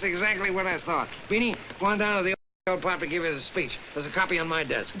 It's just exactly what I thought. Beanie, go on down to the old pop to give you the speech. There's a copy on my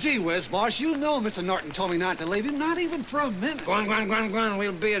desk. Gee whiz, boss, you know Mr. Norton told me not to leave him, not even for a minute. Go on.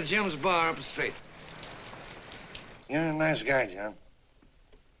 We'll be at Jim's bar up the street. You're a nice guy, John.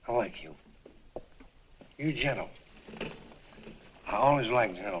 I like you. You're gentle. I always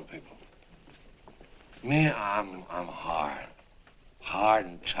like gentle people. Me, I'm hard. Hard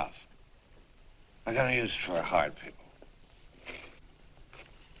and tough. I got no use for hard people.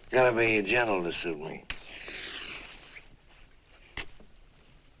 Gotta be gentle to suit me.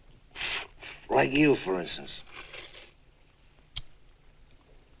 Like you, for instance.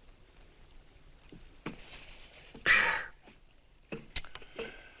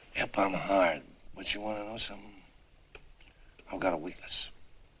 Yep, I'm hard. But you want to know something? I've got a weakness.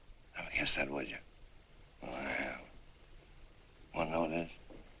 Never guessed that, would you? Well, I have. Want to know what it is?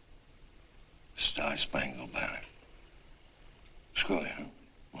 Star-Spangled Banner. Screw you, huh?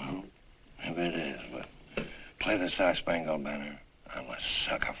 Well, maybe it is, but play the Star-Spangled Banner. I'm a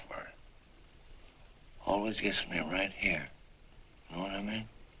sucker for it. Always gets me right here. Know what I mean?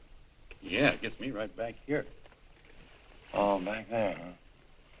 Yeah, it gets me right back here. Oh, back there, huh?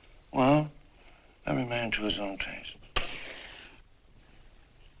 Well, every man to his own taste.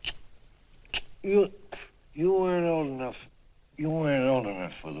 You weren't old enough. You weren't old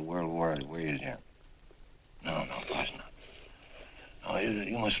enough for the World War, were you, Jim? No, of course not. No,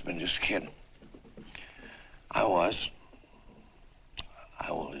 you must have been just kidding. I was.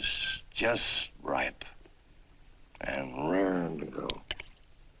 I was just ripe and raring to go.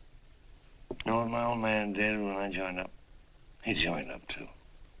 You know what my old man did when I joined up? He joined up, too.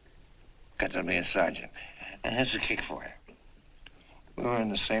 Got to be a sergeant. And here's a kick for you. We were in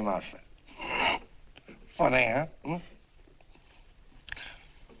the same outfit. Funny, huh? Hmm?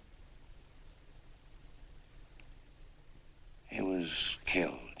 He was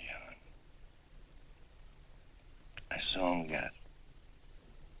killed, John. I saw him get it.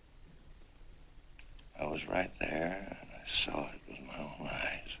 I was right there, and I saw it with my own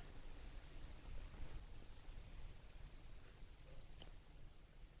eyes.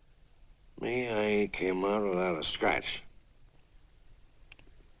 Me, I came out without a scratch.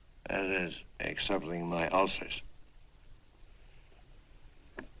 That is, excepting my ulcers.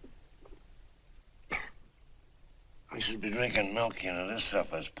 I should be drinking milk, you know. This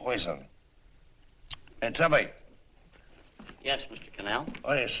stuff is poison. Hey, Tubby. Yes, Mr. Connell?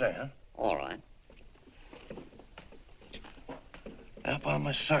 What do you say, huh? All right. Yep, I'm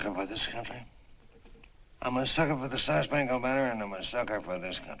a sucker for this country. I'm a sucker for the Star-Spangled Banner, and I'm a sucker for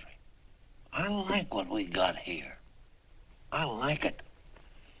this country. I like what we got here. I like it.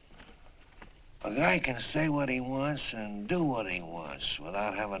 A guy can say what he wants and do what he wants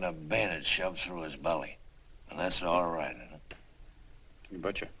without having a bayonet shoved through his belly. And that's all right, isn't it? You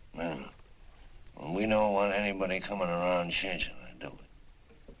betcha. Yeah. Well, we don't want anybody coming around changing that, do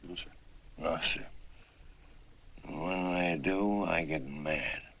we? No, sir. No, sir. When they do, I get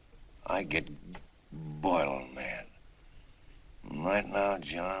mad. I get boiling mad. Right now,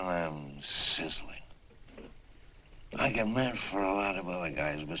 John, I'm sizzling. I get mad for a lot of other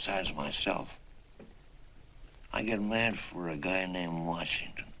guys besides myself. I get mad for a guy named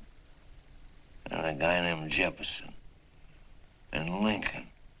Washington, and a guy named Jefferson, and Lincoln.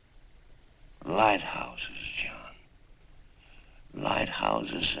 Lighthouses, John.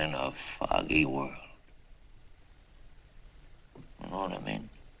 Lighthouses in a foggy world. You know what I mean?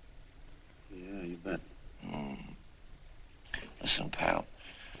 Yeah, you bet. Listen, pal.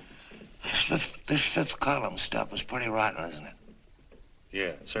 This fifth column stuff is pretty rotten, isn't it? Yeah,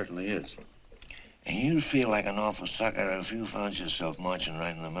 it certainly is. And you'd feel like an awful sucker if you found yourself marching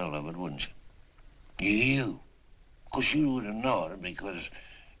right in the middle of it, wouldn't you? You. Of course, you wouldn't know it because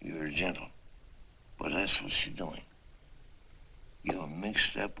you're gentle. But that's what you're doing. You're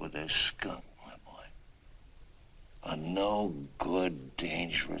mixed up with a skunk, my boy. A no-good,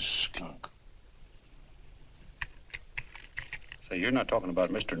 dangerous skunk. Say, you're not talking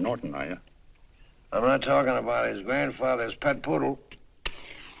about Mr. Norton, are you? I'm not talking about his grandfather's pet poodle.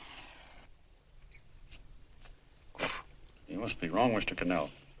 You must be wrong, Mr. Cannell.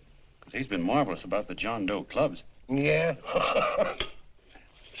 Because he's been marvelous about the John Doe clubs. Yeah?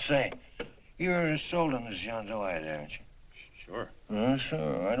 Say, you're sold on this John Doe idea, aren't you? Sure.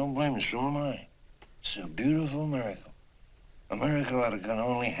 Sure. I don't blame you. So am I. It's a beautiful miracle. A miracle that can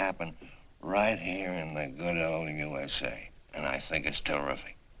only happen right here in the good old USA. And I think it's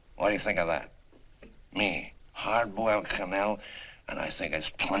terrific. What do you think of that? Me, hard-boiled Cannell, and I think it's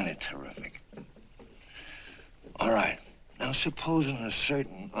plenty terrific. All right. Now, supposing a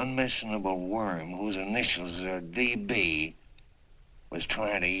certain unmentionable worm whose initials are DB was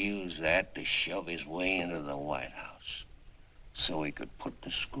trying to use that to shove his way into the White House so he could put the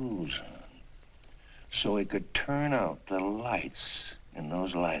screws on, so he could turn out the lights in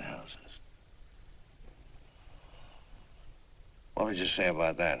those lighthouses. What would you say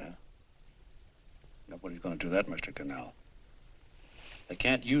about that, huh? Nobody's going to do that, Mr. Cannell. They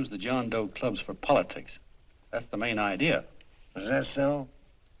can't use the John Doe clubs for politics. That's the main idea. Is that so?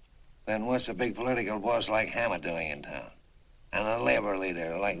 Then what's a big political boss like Hammer doing in town? And a labor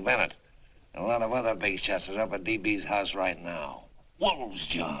leader like Bennett? And a lot of other big shots are up at DB's house right now. Wolves,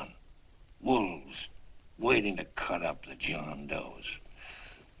 John. Wolves. Waiting to cut up the John Does.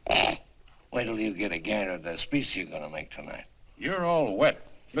 Wait till you get a gander at the speech you're going to make tonight. You're all wet.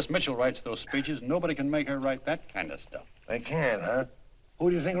 Miss Mitchell writes those speeches. Nobody can make her write that kind of stuff. They can't, huh? Who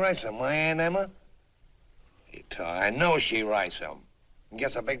do you think writes them? My Aunt Emma? I know she writes them. And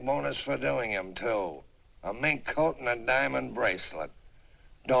gets a big bonus for doing them, too. A mink coat and a diamond bracelet.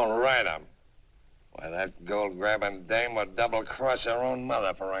 Don't write them. Why, that gold-grabbing dame would double-cross her own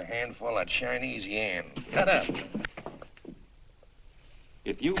mother for a handful of Chinese yen. Cut up.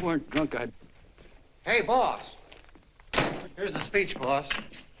 If you weren't drunk, I'd... Hey, boss. Here's the speech, boss.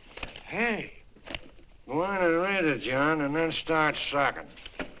 Hey. Go on and read it, John, and then start sucking.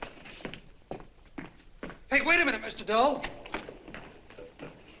 Hey, wait a minute, Mr. Doe.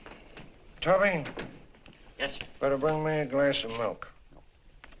 Tubby? Yes, sir. Better bring me a glass of milk.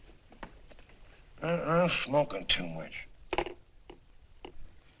 I'm smoking too much.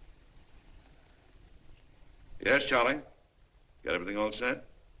 Yes, Charlie? Got everything all set?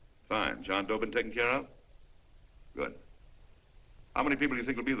 Fine. John Doe been taken care of? Good. How many people do you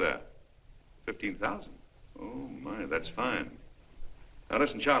think will be there? 15,000? Oh, my, that's fine. Now,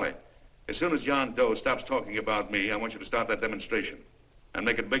 listen, Charlie. As soon as John Doe stops talking about me, I want you to start that demonstration. And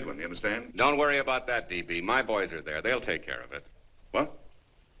make it a big one, you understand? Don't worry about that, DB. My boys are there. They'll take care of it. What?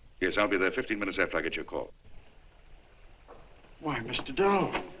 Yes, I'll be there 15 minutes after I get your call. Why, Mr.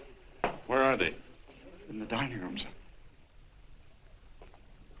 Doe. Where are they? In the dining room, sir.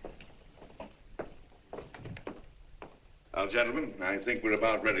 Now, gentlemen, I think we're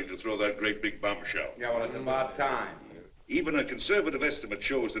about ready to throw that great big bombshell. Yeah, well, it's about time. Even a conservative estimate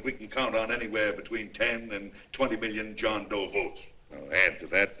shows that we can count on anywhere between 10 and 20 million John Doe votes. Now, add to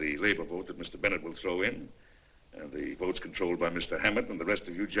that the labor vote that Mr. Bennett will throw in, and the votes controlled by Mr. Hammett and the rest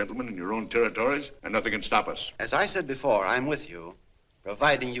of you gentlemen in your own territories, and nothing can stop us. As I said before, I'm with you,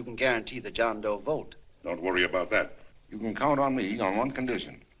 providing you can guarantee the John Doe vote. Don't worry about that. You can count on me on one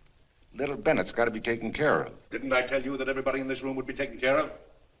condition. Little Bennett's got to be taken care of. Didn't I tell you that everybody in this room would be taken care of?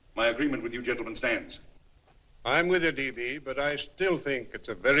 My agreement with you gentlemen stands. I'm with you, D.B., but I still think it's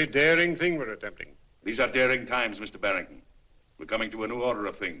a very daring thing we're attempting. These are daring times, Mr. Barrington. We're coming to a new order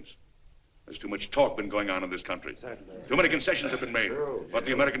of things. There's too much talk been going on in this country. Too many concessions have been made. What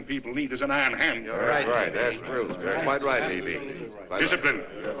the American people need is an iron hand. You're right. That's true. You're quite right, D.B. Discipline.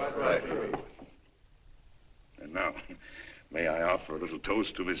 Right. And now, may I offer a little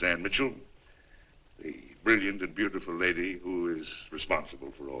toast to Miss Ann Mitchell, the brilliant and beautiful lady who is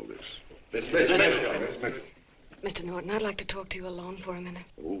responsible for all this. Miss Mr. Norton, I'd like to talk to you alone for a minute.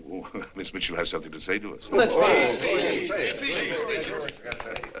 Oh, Miss Mitchell has something to say to us. That's fine.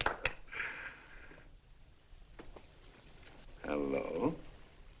 Hello.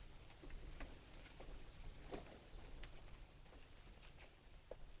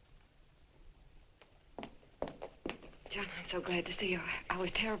 John, I'm so glad to see you. I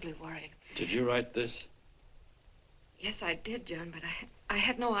was terribly worried. Did you write this? Yes, I did, John, but I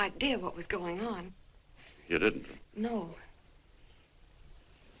had no idea what was going on. You didn't? No.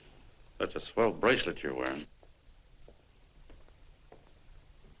 That's a swell bracelet you're wearing.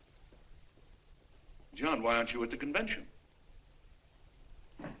 John, why aren't you at the convention?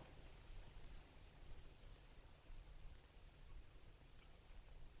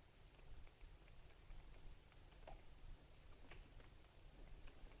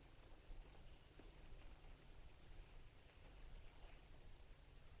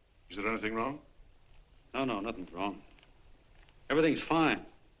 Is there anything wrong? No, nothing's wrong. Everything's fine.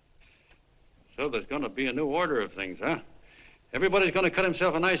 So there's going to be a new order of things, huh? Everybody's going to cut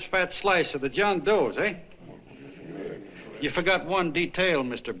himself a nice fat slice of the John Does, eh? You forgot one detail,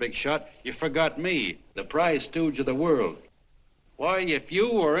 Mr. Big Shot. You forgot me, the prize stooge of the world. Why, if you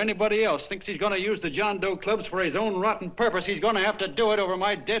or anybody else thinks he's going to use the John Doe clubs for his own rotten purpose, he's going to have to do it over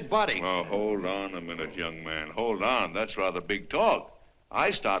my dead body. Oh, hold on a minute, young man. Hold on. That's rather big talk.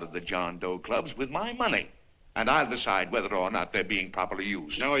 I started the John Doe clubs with my money. And I'll decide whether or not they're being properly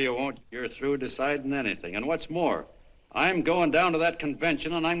used. No, you won't. You're through deciding anything. And what's more, I'm going down to that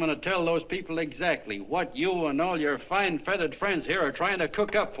convention, and I'm going to tell those people exactly what you and all your fine feathered friends here are trying to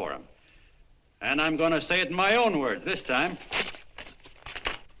cook up for them. And I'm going to say it in my own words this time.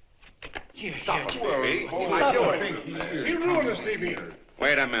 Stop it, D.B. You ruined us, D.B.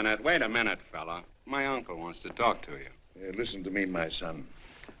 Wait a minute, fella. My uncle wants to talk to you. Listen to me, my son.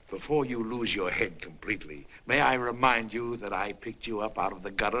 Before you lose your head completely, may I remind you that I picked you up out of the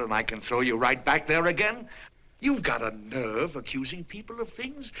gutter and I can throw you right back there again? You've got a nerve accusing people of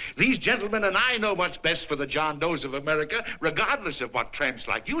things. These gentlemen and I know what's best for the John Does of America, regardless of what tramps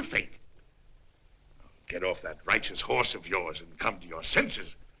like you think. Get off that righteous horse of yours and come to your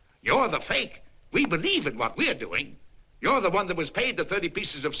senses. You're the fake. We believe in what we're doing. You're the one that was paid the 30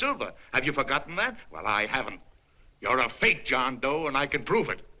 pieces of silver. Have you forgotten that? Well, I haven't. You're a fake John Doe, and I can prove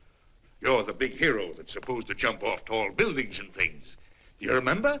it. You're the big hero that's supposed to jump off tall buildings and things. Do you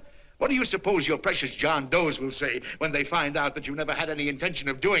remember? What do you suppose your precious John Does will say when they find out that you never had any intention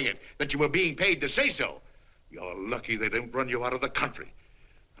of doing it, that you were being paid to say so? You're lucky they don't run you out of the country.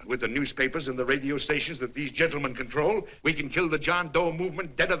 And with the newspapers and the radio stations that these gentlemen control, we can kill the John Doe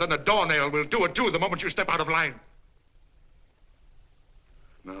movement deader than a doornail. We'll do it, too, the moment you step out of line.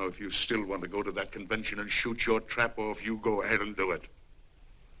 Now, if you still want to go to that convention and shoot your trap off, you go ahead and do it.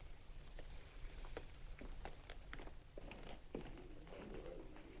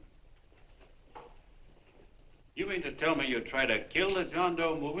 You mean to tell me you try to kill the John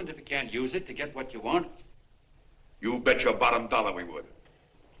Doe movement if you can't use it to get what you want? You bet your bottom dollar we would.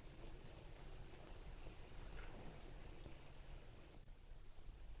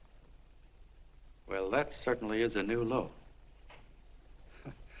 Well, that certainly is a new low.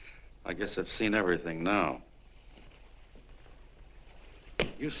 I guess I've seen everything now.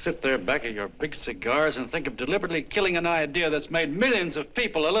 You sit there back of your big cigars and think of deliberately killing an idea that's made millions of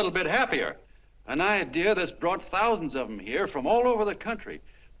people a little bit happier. An idea that's brought thousands of them here from all over the country,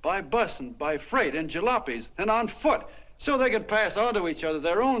 by bus and by freight and jalopies and on foot, so they could pass on to each other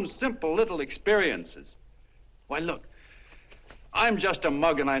their own simple little experiences. Why, look, I'm just a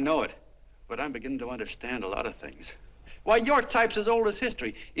mug and I know it, but I'm beginning to understand a lot of things. Why, your type's as old as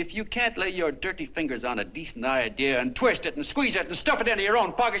history. If you can't lay your dirty fingers on a decent idea and twist it and squeeze it and stuff it into your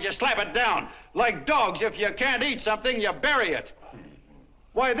own pocket, you slap it down. Like dogs, if you can't eat something, you bury it.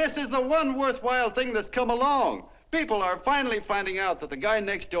 Why, this is the one worthwhile thing that's come along. People are finally finding out that the guy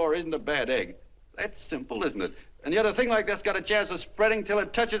next door isn't a bad egg. That's simple, isn't it? And yet a thing like that's got a chance of spreading till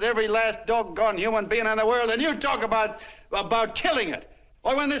it touches every last doggone human being in the world, and you talk about killing it.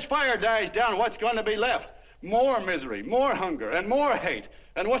 Why, when this fire dies down, what's going to be left? More misery, more hunger, and more hate.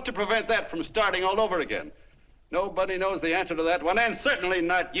 And what's to prevent that from starting all over again? Nobody knows the answer to that one, and certainly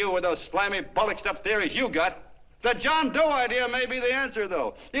not you with those slimy, bollocksed-up theories you got. The John Doe idea may be the answer,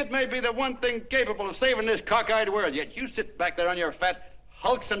 though. It may be the one thing capable of saving this cockeyed world. Yet you sit back there on your fat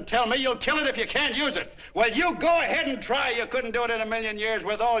hulks and tell me you'll kill it if you can't use it. Well, you go ahead and try. You couldn't do it in a million years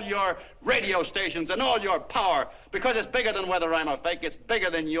with all your radio stations and all your power. Because it's bigger than whether I'm a fake. It's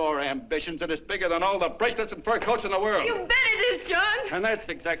bigger than your ambitions, and it's bigger than all the bracelets and fur coats in the world. You bet it is, John. And that's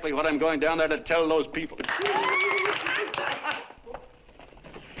exactly what I'm going down there to tell those people.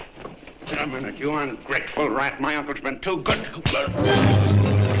 A minute, you ungrateful rat. My uncle's been too good.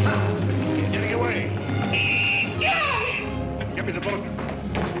 Getting away. Give me the bullet.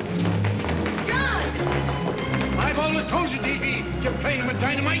 John! I've always told you, D.B. You're playing with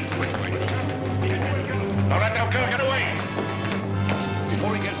dynamite. Which way? All right, now, Bill, get away.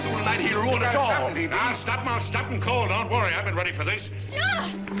 Before he gets through tonight, he'll ruin it all. Now, stop him cold. Don't worry. I've been ready for this.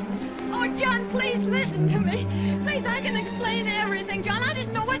 John! Oh, John, please listen to me. Please, I can explain everything, John. I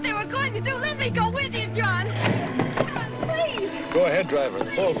didn't know what they were going to do. Let me go with you, John. John, please. Go ahead, driver.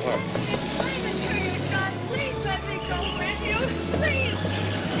 Ballpark. John, please let me go with you. Please.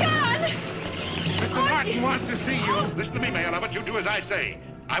 John! Mr. Martin wants to see you. Listen to me, Mayor Lovett. You do as I say.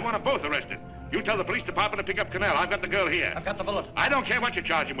 I want them both arrested. You tell the police department to pick up Cannell. I've got the girl here. I've got the bullet. I don't care what you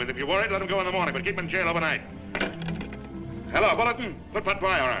charge him with. If you're worried, let him go in the morning, but keep him in jail overnight. Hello, Bulletin. Put what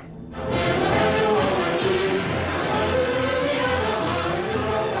wire on.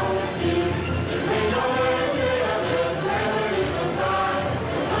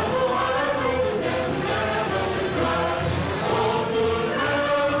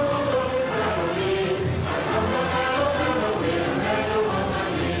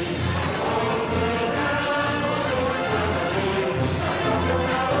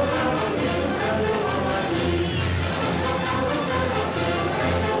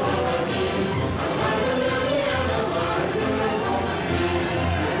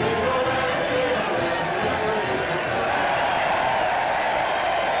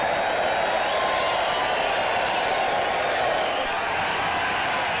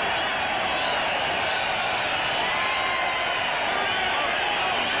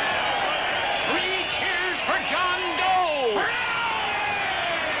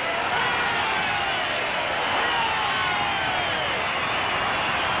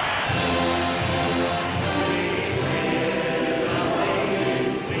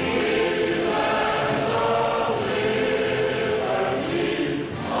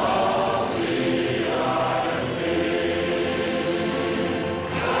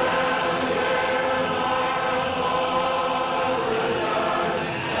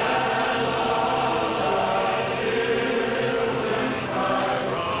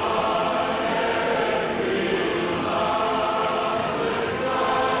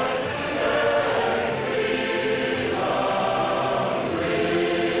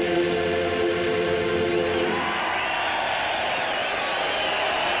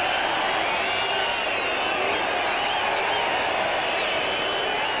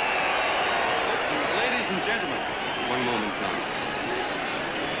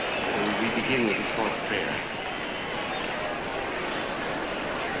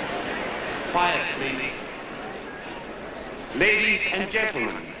 Quiet, please. Ladies and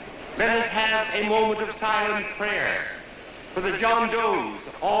gentlemen, let us have a moment of silent prayer for the John Does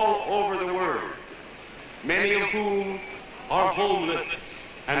all over the world, many of whom are homeless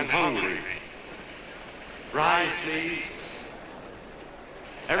and hungry. Rise, please.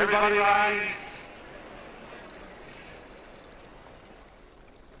 Everybody rise.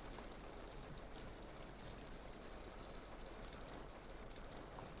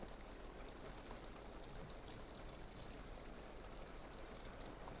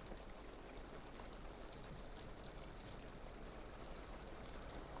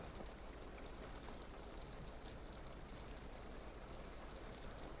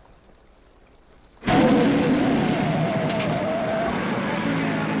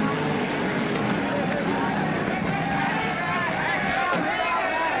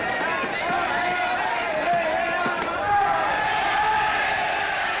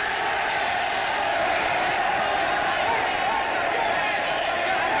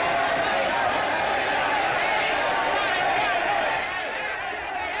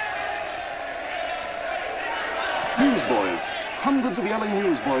 Newsboys. Hundreds of yelling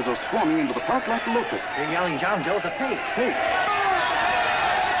newsboys are swarming into the park like locusts. They're yelling John Doe's a fake. Fake.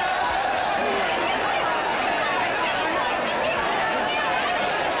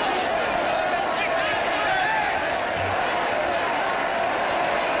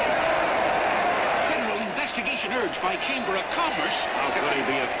 General investigation urged by Chamber of Commerce. How could he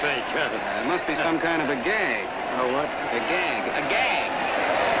be a fake? It must be some kind of a gag. A what? A gag. A gag.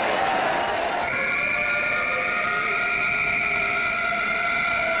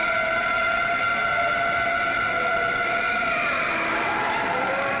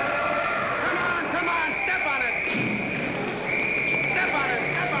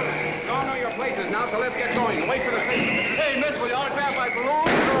 races now, so let's get going. Wait for the station. Hey, miss, will you autograph my balloon?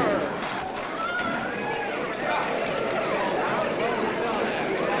 Sure.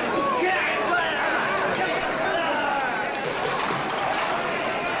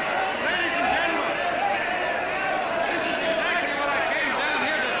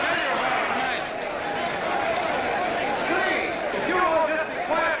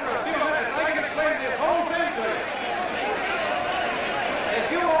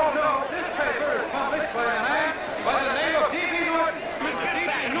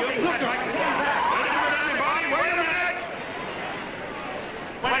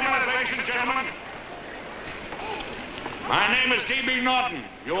 Gentlemen, my name is D.B. Norton.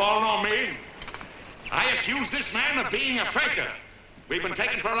 You all know me. I accuse this man of being a faker. We've been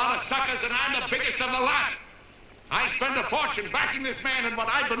taken for a lot of suckers, and I'm the biggest of the lot. I spend a fortune backing this man in what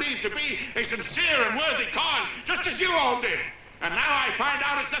I believe to be a sincere and worthy cause, just as you all did. And now I find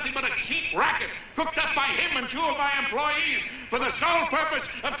out it's nothing but a cheap racket cooked up by him and 2 of my employees for the sole purpose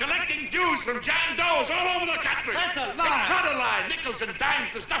of collecting dues from John Does all over the country. That's a lie. It's not a lie. Nickels and dimes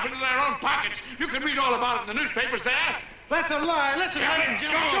to stuff into their own pockets. You can read all about it in the newspapers there. That's a lie. Listen,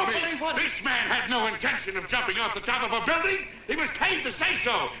 don't believe what... This man had no intention of jumping off the top of a building. He was paid to say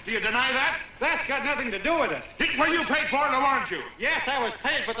so. Do you deny that? That's got nothing to do with it. Were you paid for it, or weren't you? Yes, I was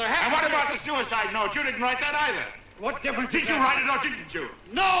paid, but there has And what about the suicide note? You didn't write that either. What difference Did you write it or didn't you?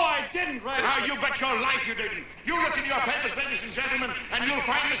 No, I didn't write it. Now, you bet your life you didn't. You look in your papers, ladies and gentlemen, and you'll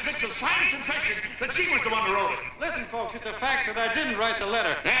find Miss Mitchell's signed confession that she was the one who wrote it. Listen, folks, it's a fact that I didn't write the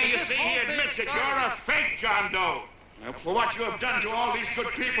letter. There, you see, he admits it. You're a fake, John Doe. Now, for what you have done to all these good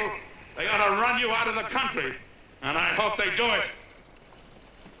people, they ought to run you out of the country. And I hope they do it.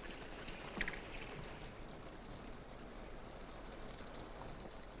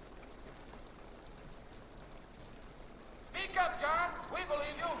 Speak up, John. We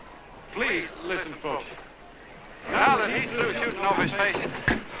believe you. Please, listen, folks. Now that he's through shooting over his face,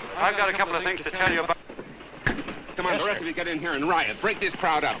 I've got a couple of things to tell you about... Come on, the rest of you get in here and riot. Break this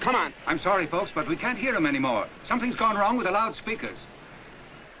crowd up. Come on. I'm sorry, folks, but we can't hear him anymore. Something's gone wrong with the loudspeakers.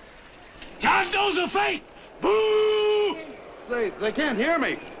 John Doe's a fake! Boo! They can't hear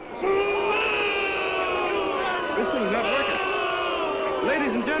me. This thing's not working.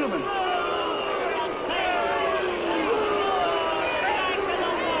 Ladies and gentlemen.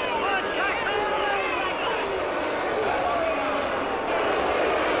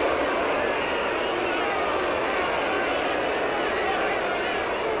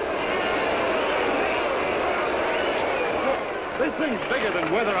 This thing's bigger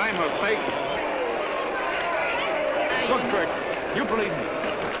than whether I'm a fake. Look, Kurt, you believe me,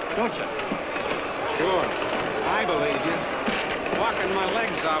 don't you? Sure, I believe you. Walking my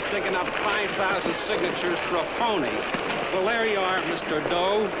legs off, digging up 5,000 signatures for a phony. Well, there you are, Mr.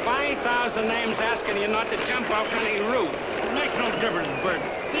 Doe. 5,000 names asking you not to jump off any roof. It makes no difference, Bert.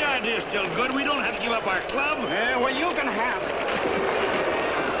 The idea's still good. We don't have to give up our club. Yeah, well, you can have it.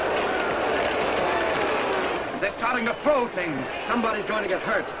 They're starting to throw things. Somebody's going to get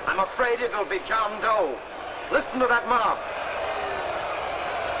hurt. I'm afraid it'll be John Doe. Listen to that mob.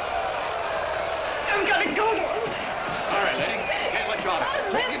 I'm gonna go to him. All right, lady. Hey, what's your order? Oh,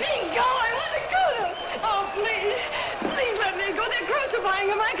 let me go. I want to go to him. Oh, please. Please let me go. They're crucifying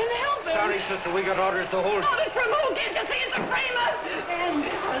him. I can help him. Sorry, sister, we got orders to hold... Orders from who? Can't you see it's a framer?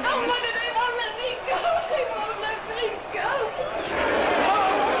 Oh, Mother, they won't let me go. They won't let me go.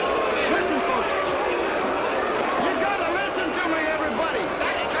 Listen, folks. You gotta listen to me, everybody.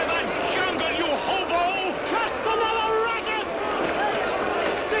 Back to the jungle, you hobo! Just another racket.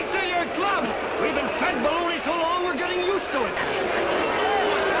 Stick to your clubs. We've been fed baloney so long, we're getting used to it.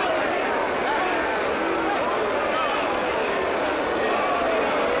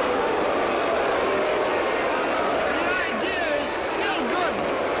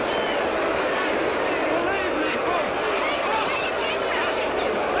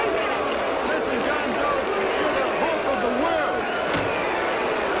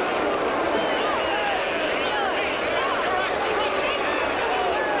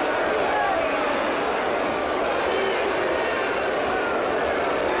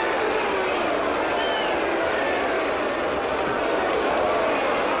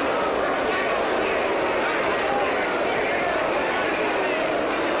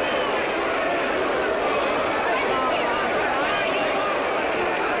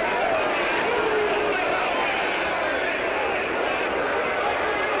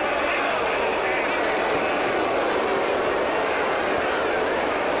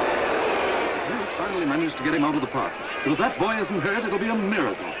 To get him out of the park. If that boy isn't hurt, it'll be a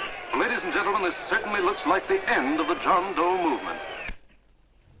miracle. Ladies and gentlemen, this certainly looks like the end of the John Doe movement.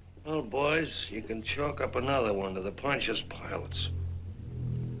 Well, boys, you can chalk up another one to the Pontius Pilates.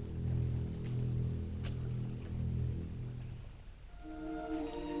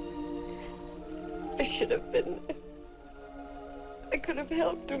 I should have been there. I could have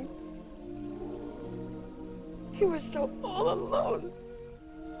helped him. He was so all alone.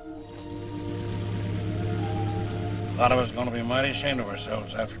 A lot of us are going to be mighty ashamed of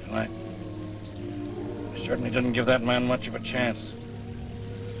ourselves after tonight. We certainly didn't give that man much of a chance.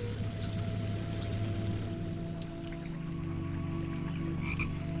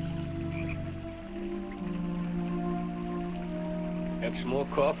 Have some more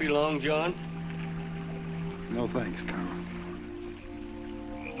coffee, Long John? No thanks, Carl.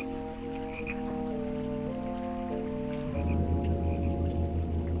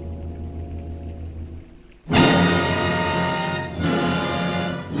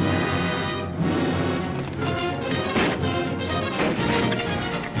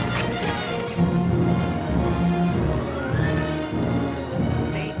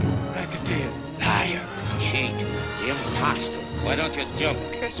 Why don't you jump?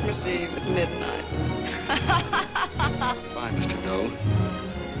 Christmas Eve at midnight. Fine, Mr. Doe.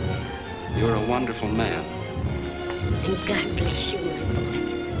 You're a wonderful man. And God bless you, my boy.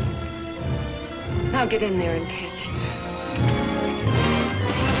 Now get in there and catch.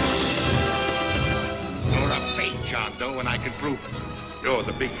 You're a fake John Doe, and I can prove it. You're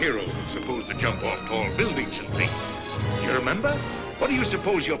the big hero who's supposed to jump off tall buildings and things. Do you remember? What do you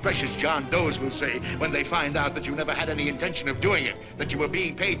suppose your precious John Does will say when they find out that you never had any intention of doing it, that you were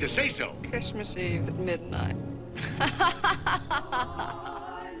being paid to say so? Christmas Eve at midnight.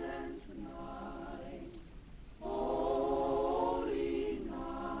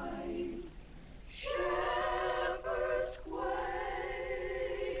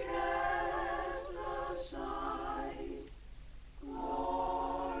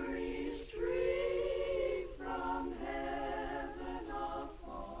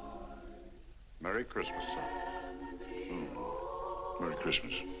 Merry Christmas, son. Merry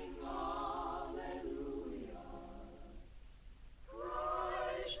Christmas.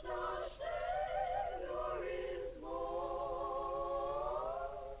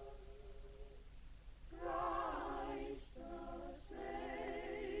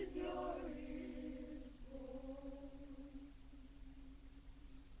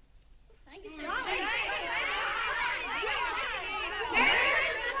 Thank you, sir.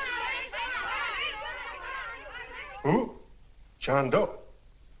 Who? John Doe.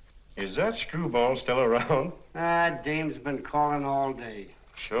 Is that screwball still around? Dame's been calling all day.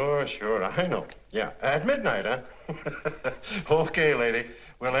 Sure, I know. Yeah, at midnight, huh? Okay, lady.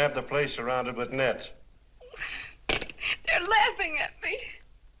 We'll have the place surrounded with nets. They're laughing at me.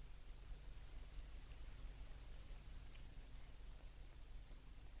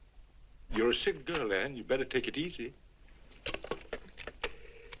 You're a sick girl, Anne. You better take it easy.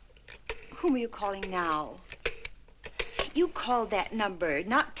 Whom are you calling now? You called that number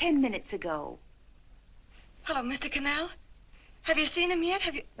not 10 minutes ago. Hello, Mr. Cannell. Have you seen him yet?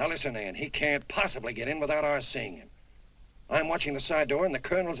 Now listen, Ann, he can't possibly get in without our seeing him. I'm watching the side door and the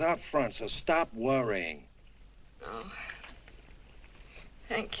colonel's out front, so stop worrying. Oh.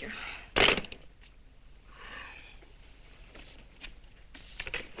 Thank you.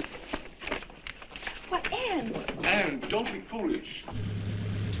 What, Ann? Anne, don't be foolish.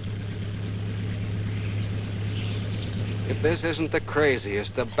 If this isn't the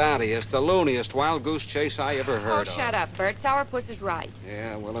craziest, the battiest, the looniest wild goose chase I ever heard of. Oh, shut up, Bert. Sourpuss is right.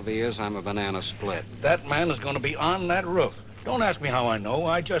 Yeah, well, if he is, I'm a banana split. That man is going to be on that roof. Don't ask me how I know.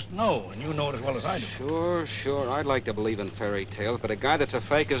 I just know, and you know it as well as I do. Sure. I'd like to believe in fairy tales, but a guy that's a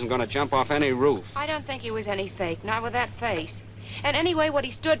fake isn't going to jump off any roof. I don't think he was any fake, not with that face. And anyway, what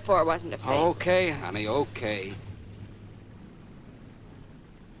he stood for wasn't a fake. Okay, honey, okay.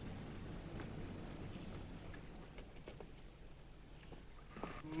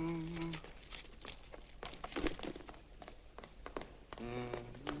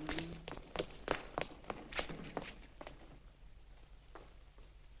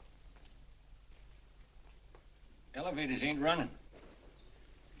 Elevators ain't running.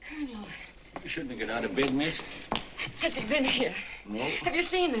 Colonel, You shouldn't have got out of bed, miss. Has he been here? No. Have you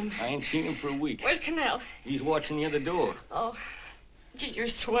seen him? I ain't seen him for a week. Where's Cannell? He's watching the other door. Oh, gee, you're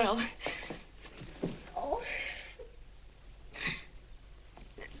swell. Oh.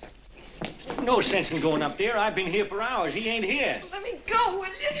 No sense in going up there. I've been here for hours. He ain't here. Let me go, will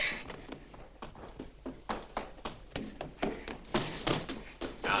you?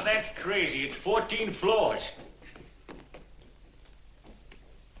 Now, that's crazy. It's 14 floors.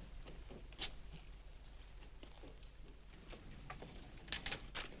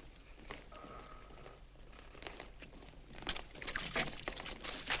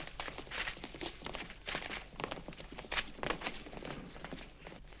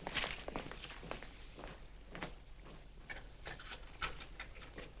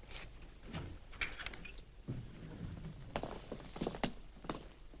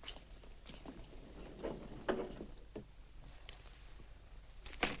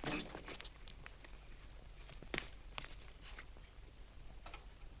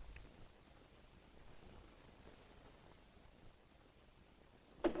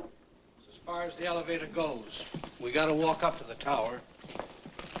 far as the elevator goes. We gotta walk up to the tower.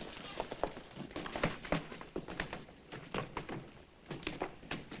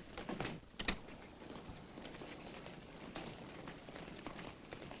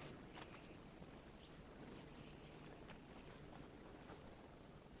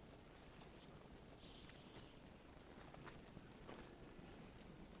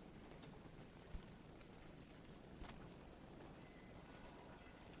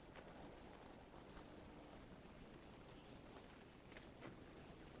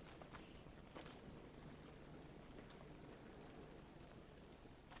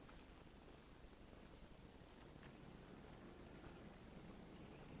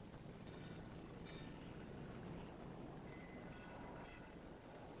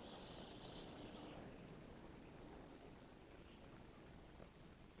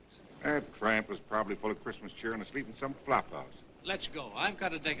 That tramp was probably full of Christmas cheer and asleep in some flop house. Let's go. I've got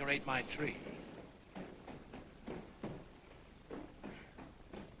to decorate my tree.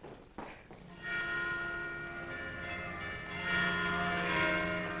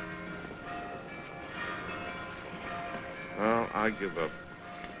 Well, I give up.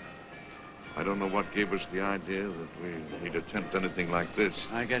 I don't know what gave us the idea that we'd attempt anything like this.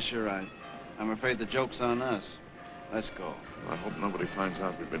 I guess you're right. I'm afraid the joke's on us. Let's go. I hope nobody finds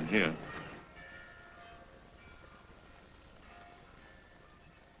out we've been here.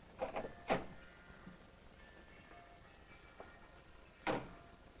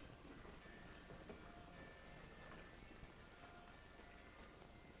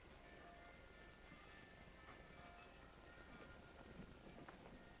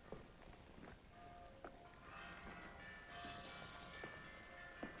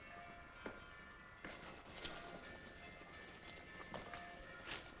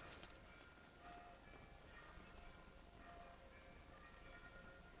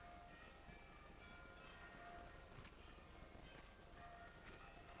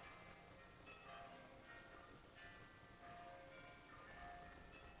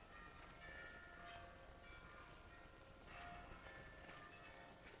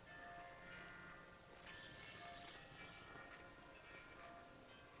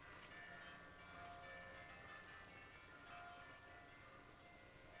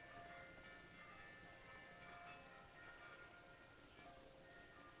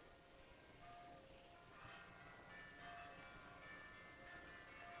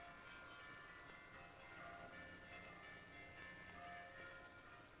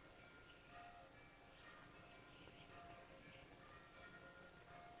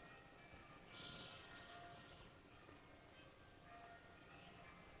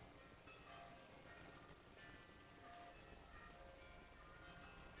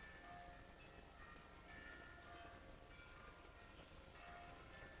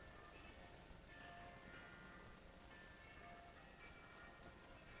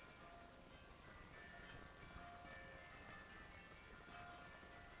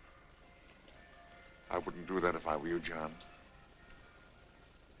 I wouldn't do that if I were you, John.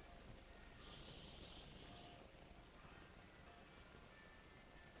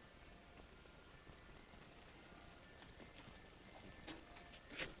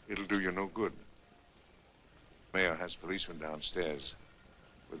 It'll do you no good. Mayor has policemen downstairs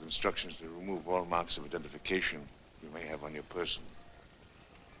with instructions to remove all marks of identification you may have on your person.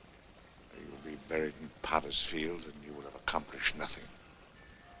 You'll be buried in Potter's Field, and you will have accomplished nothing.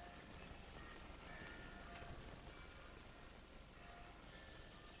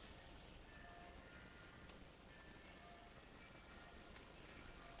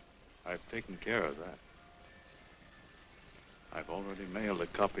 I've taken care of that. I've already mailed a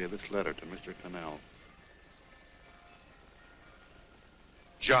copy of this letter to Mr. Cannell.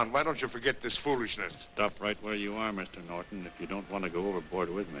 John, why don't you forget this foolishness? Stop right where you are, Mr. Norton, if you don't want to go overboard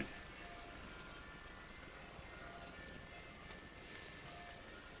with me.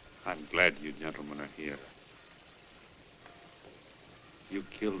 I'm glad you gentlemen are here. You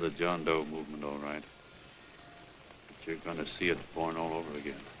killed the John Doe movement, all right. But you're going to see it born all over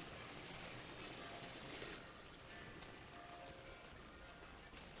again.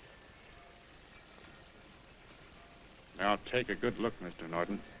 Now, take a good look, Mr.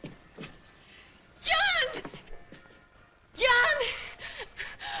 Norton. John! John!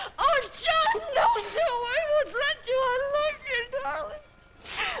 Oh, John, no, I won't let you. I love you, darling.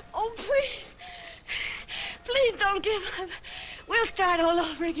 Oh, please. Please don't give up. We'll start all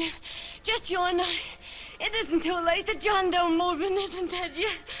over again. Just you and I. It isn't too late. The John Doe movement isn't dead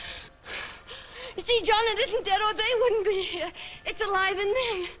yet. You see, John, it isn't dead or they wouldn't be here. It's alive in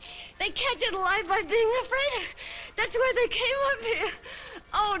them. They kept it alive by being afraid of. That's why they came up here.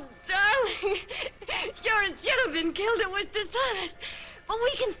 Oh, darling. Sure, it should have been killed. It was dishonest. But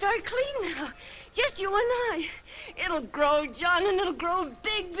we can start clean now. Just you and I. It'll grow, John, and it'll grow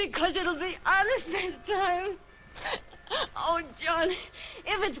big because it'll be honest this time. Oh, John,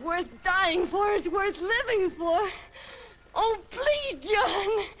 if it's worth dying for, it's worth living for. Oh, please,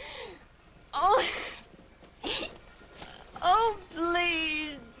 John. Oh. Oh,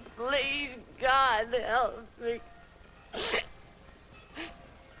 please, please, God, help me.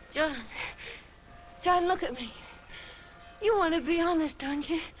 John, look at me. You want to be honest, don't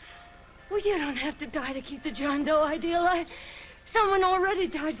you? Well, you don't have to die to keep the John Doe ideal alive. Someone already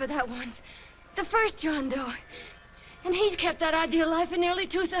died for that once. The first John Doe. And he's kept that ideal alive for nearly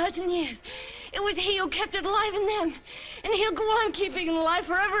 2,000 years. It was he who kept it alive in them. And he'll go on keeping it alive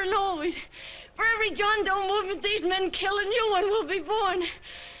forever and always. For every John Doe movement these men kill, a new one will be born.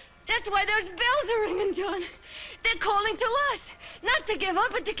 That's why those bells are ringing, John. They're calling to us. Not to give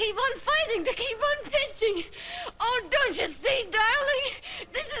up, but to keep on fighting, to keep on pitching. Oh, don't you see, darling?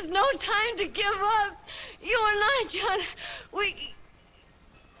 This is no time to give up. You and I, John, we...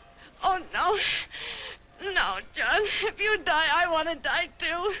 Oh, no. No, John. If you die, I want to die,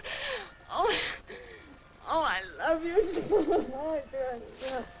 too. Oh, I love you. Oh,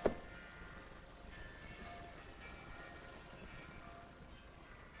 John.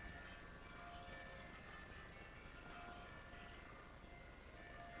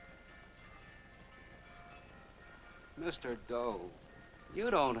 Mr. Doe, you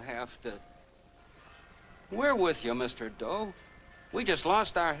don't have to. We're with you, Mr. Doe. We just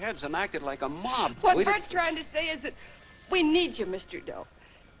lost our heads and acted like a mob. What Bert's trying to say is that we need you, Mr. Doe.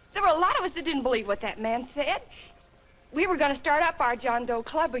 There were a lot of us that didn't believe what that man said. We were going to start up our John Doe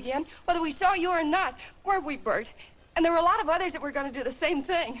Club again, whether we saw you or not, weren't we, Bert? And there were a lot of others that were going to do the same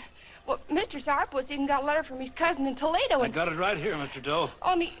thing. Well, Mr. Sourpuss even got a letter from his cousin in Toledo. I got it right here, Mr. Doe.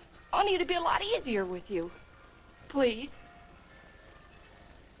 Only it'd be a lot easier with you. Please.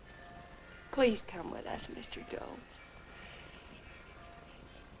 Please come with us, Mr. Doe.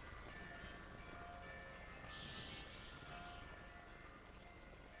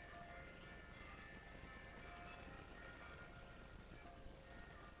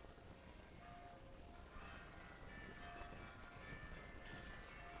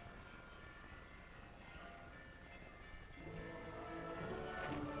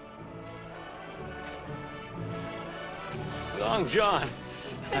 Long John.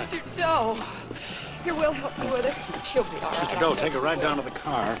 Mr. Doe. Here, we'll help you with it. She'll be all right. Mr. Doe, take her right down to the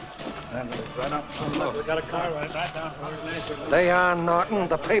car. Right up. Look, we got a car right down. They are, Norton,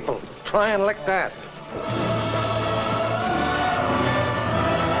 the people. Try and lick that.